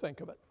way to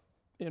think of it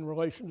in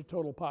relation to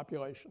total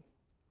population.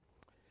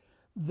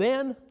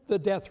 Then the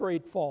death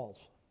rate falls.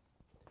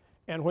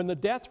 And when the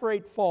death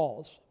rate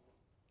falls,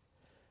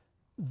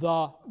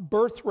 the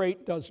birth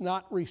rate does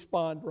not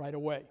respond right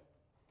away.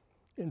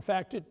 In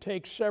fact, it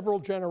takes several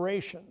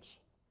generations,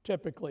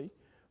 typically,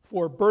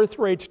 for birth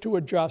rates to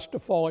adjust to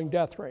falling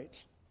death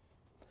rates.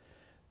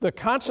 The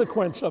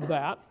consequence of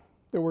that,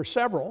 there were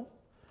several,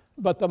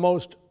 but the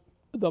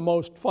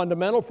most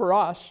fundamental for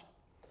us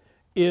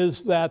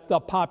is that the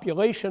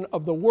population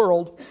of the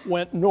world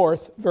went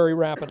north very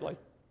rapidly.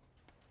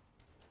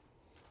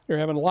 You're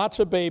having lots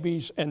of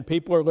babies and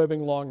people are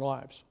living long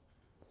lives.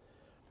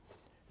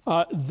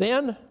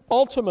 Then,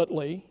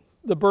 ultimately,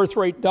 the birth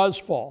rate does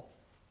fall.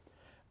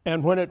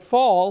 And when it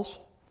falls,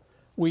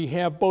 we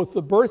have both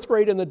the birth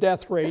rate and the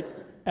death rate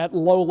at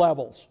low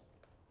levels.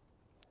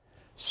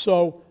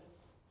 So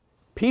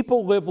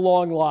people live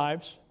long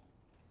lives,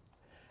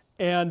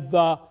 and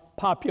the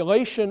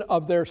population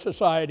of their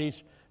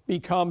societies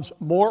becomes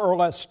more or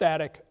less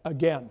static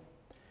again.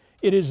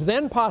 It is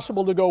then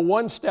possible to go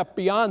one step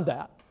beyond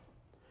that.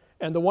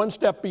 And the one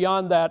step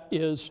beyond that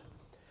is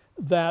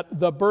that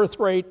the birth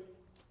rate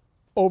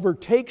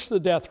overtakes the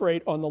death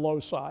rate on the low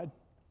side,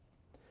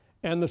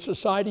 and the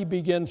society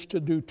begins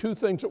to do two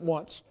things at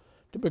once: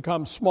 to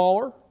become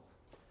smaller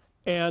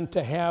and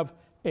to have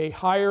a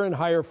higher and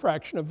higher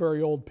fraction of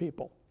very old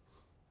people.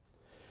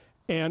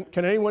 And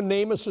can anyone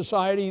name a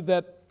society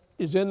that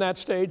is in that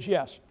stage?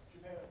 Yes.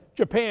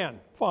 Japan,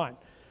 fine.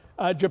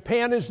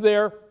 Japan is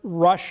there.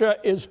 Russia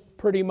is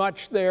pretty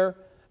much there.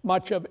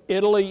 Much of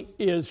Italy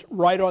is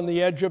right on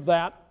the edge of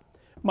that.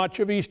 Much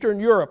of Eastern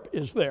Europe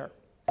is there.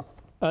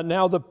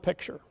 Now the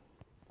picture.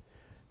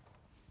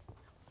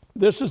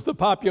 This is the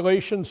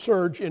population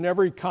surge in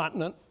every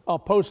continent. I'll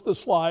post the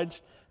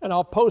slides, and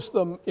I'll post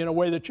them in a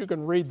way that you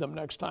can read them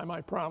next time,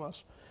 I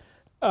promise.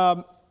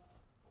 All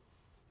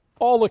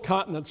the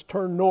continents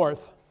turn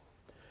north,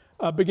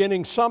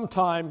 beginning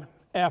sometime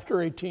after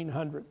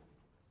 1800.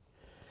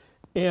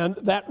 And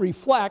that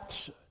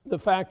reflects the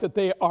fact that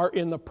they are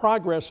in the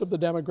progress of the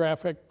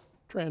demographic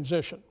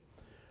transition.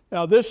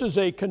 Now, this is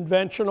a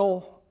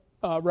conventional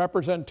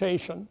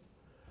representation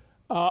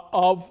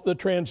of the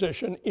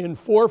transition in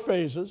 4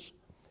 phases.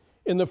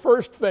 In the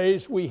first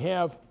phase, we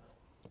have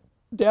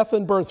death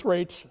and birth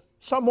rates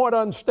somewhat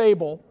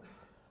unstable,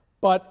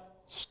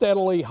 but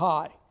steadily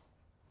high.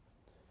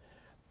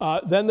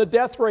 Then the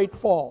death rate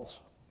falls.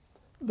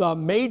 The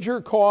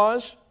major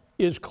cause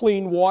is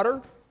clean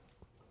water.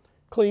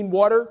 Clean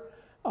water,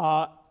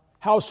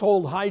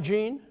 household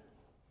hygiene,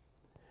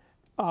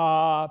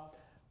 a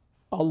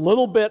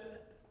little bit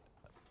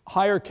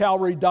higher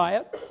calorie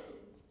diet,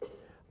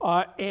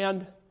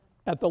 and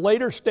at the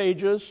later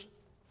stages,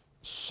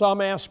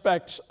 some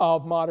aspects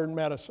of modern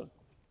medicine.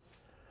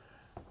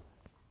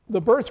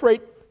 The birth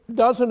rate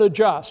doesn't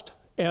adjust,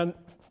 and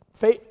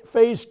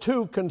phase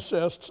 2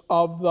 consists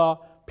of the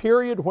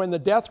period when the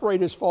death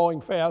rate is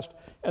falling fast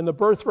and the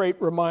birth rate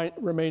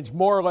remains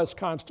more or less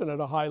constant at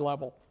a high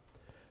level.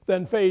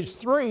 Then phase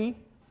 3,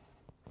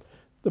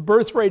 the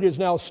birth rate is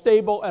now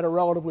stable at a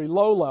relatively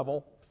low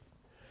level,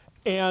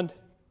 and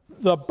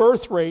the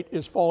birth rate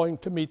is falling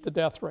to meet the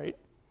death rate.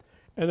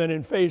 And then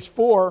in phase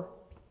 4,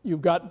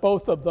 you've got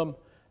both of them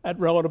at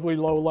relatively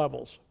low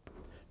levels.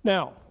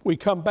 Now, we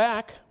come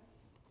back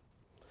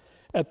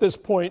at this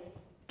point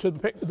to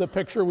the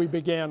picture we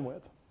began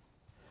with.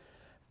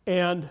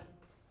 And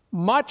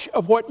much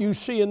of what you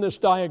see in this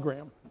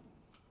diagram,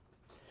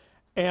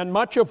 and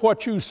much of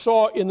what you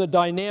saw in the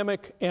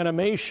dynamic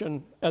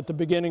animation at the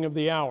beginning of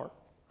the hour,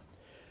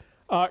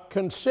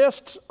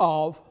 consists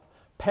of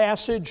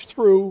passage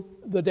through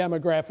the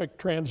demographic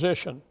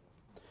transition.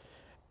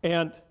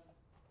 And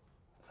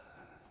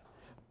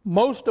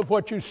most of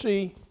what you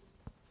see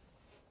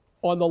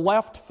on the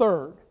left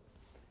third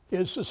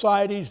is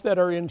societies that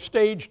are in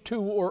stage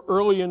 2 or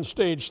early in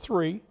stage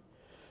 3.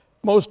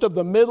 Most of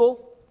the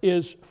middle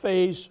is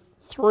phase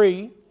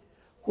 3,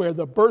 where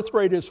the birth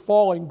rate is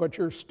falling, but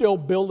you're still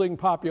building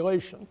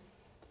population.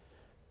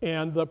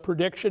 And the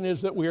prediction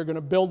is that we are going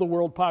to build the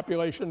world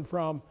population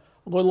from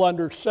a little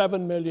under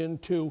 7 million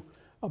to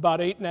about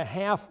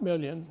 8.5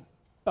 million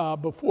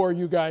before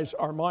you guys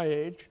are my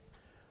age.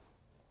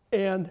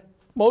 And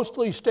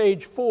mostly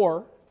stage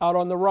 4 out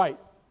on the right.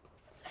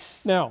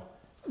 Now,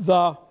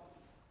 the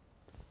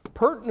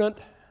pertinent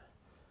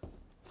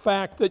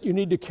fact that you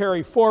need to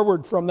carry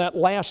forward from that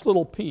last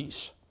little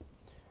piece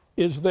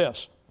is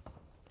this.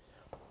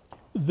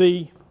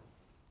 The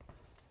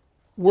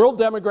world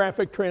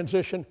demographic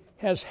transition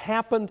has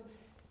happened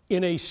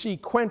in a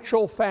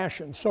sequential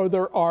fashion, so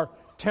there are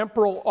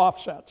temporal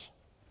offsets.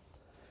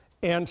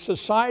 And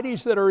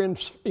societies that are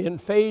in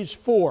phase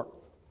 4,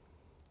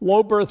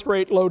 low birth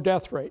rate, low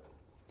death rate,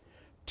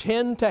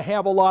 tend to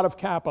have a lot of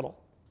capital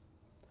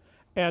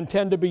and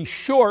tend to be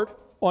short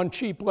on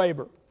cheap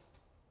labor.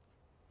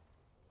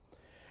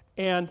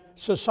 And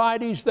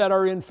societies that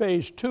are in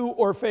phase 2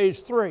 or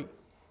phase 3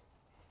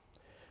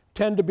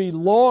 tend to be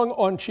long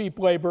on cheap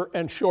labor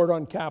and short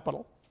on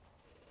capital.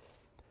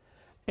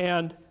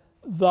 And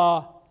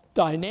the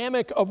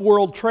dynamic of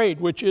world trade,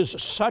 which is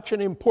such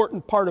an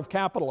important part of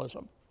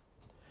capitalism,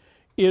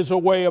 is a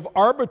way of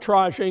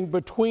arbitraging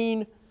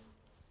between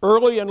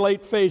early and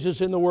late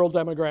phases in the world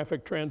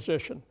demographic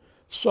transition,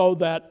 so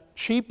that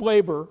cheap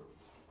labor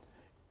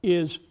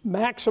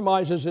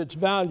maximizes its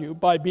value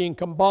by being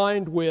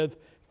combined with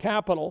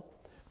capital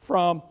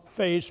from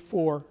phase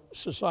 4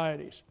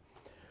 societies.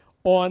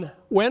 On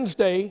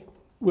Wednesday,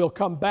 we'll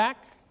come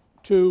back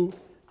to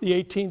the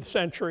 18th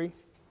century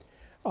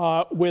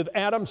with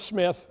Adam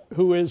Smith,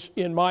 who is,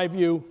 in my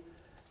view,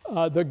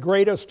 the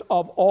greatest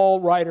of all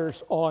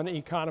writers on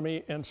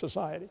economy and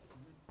society.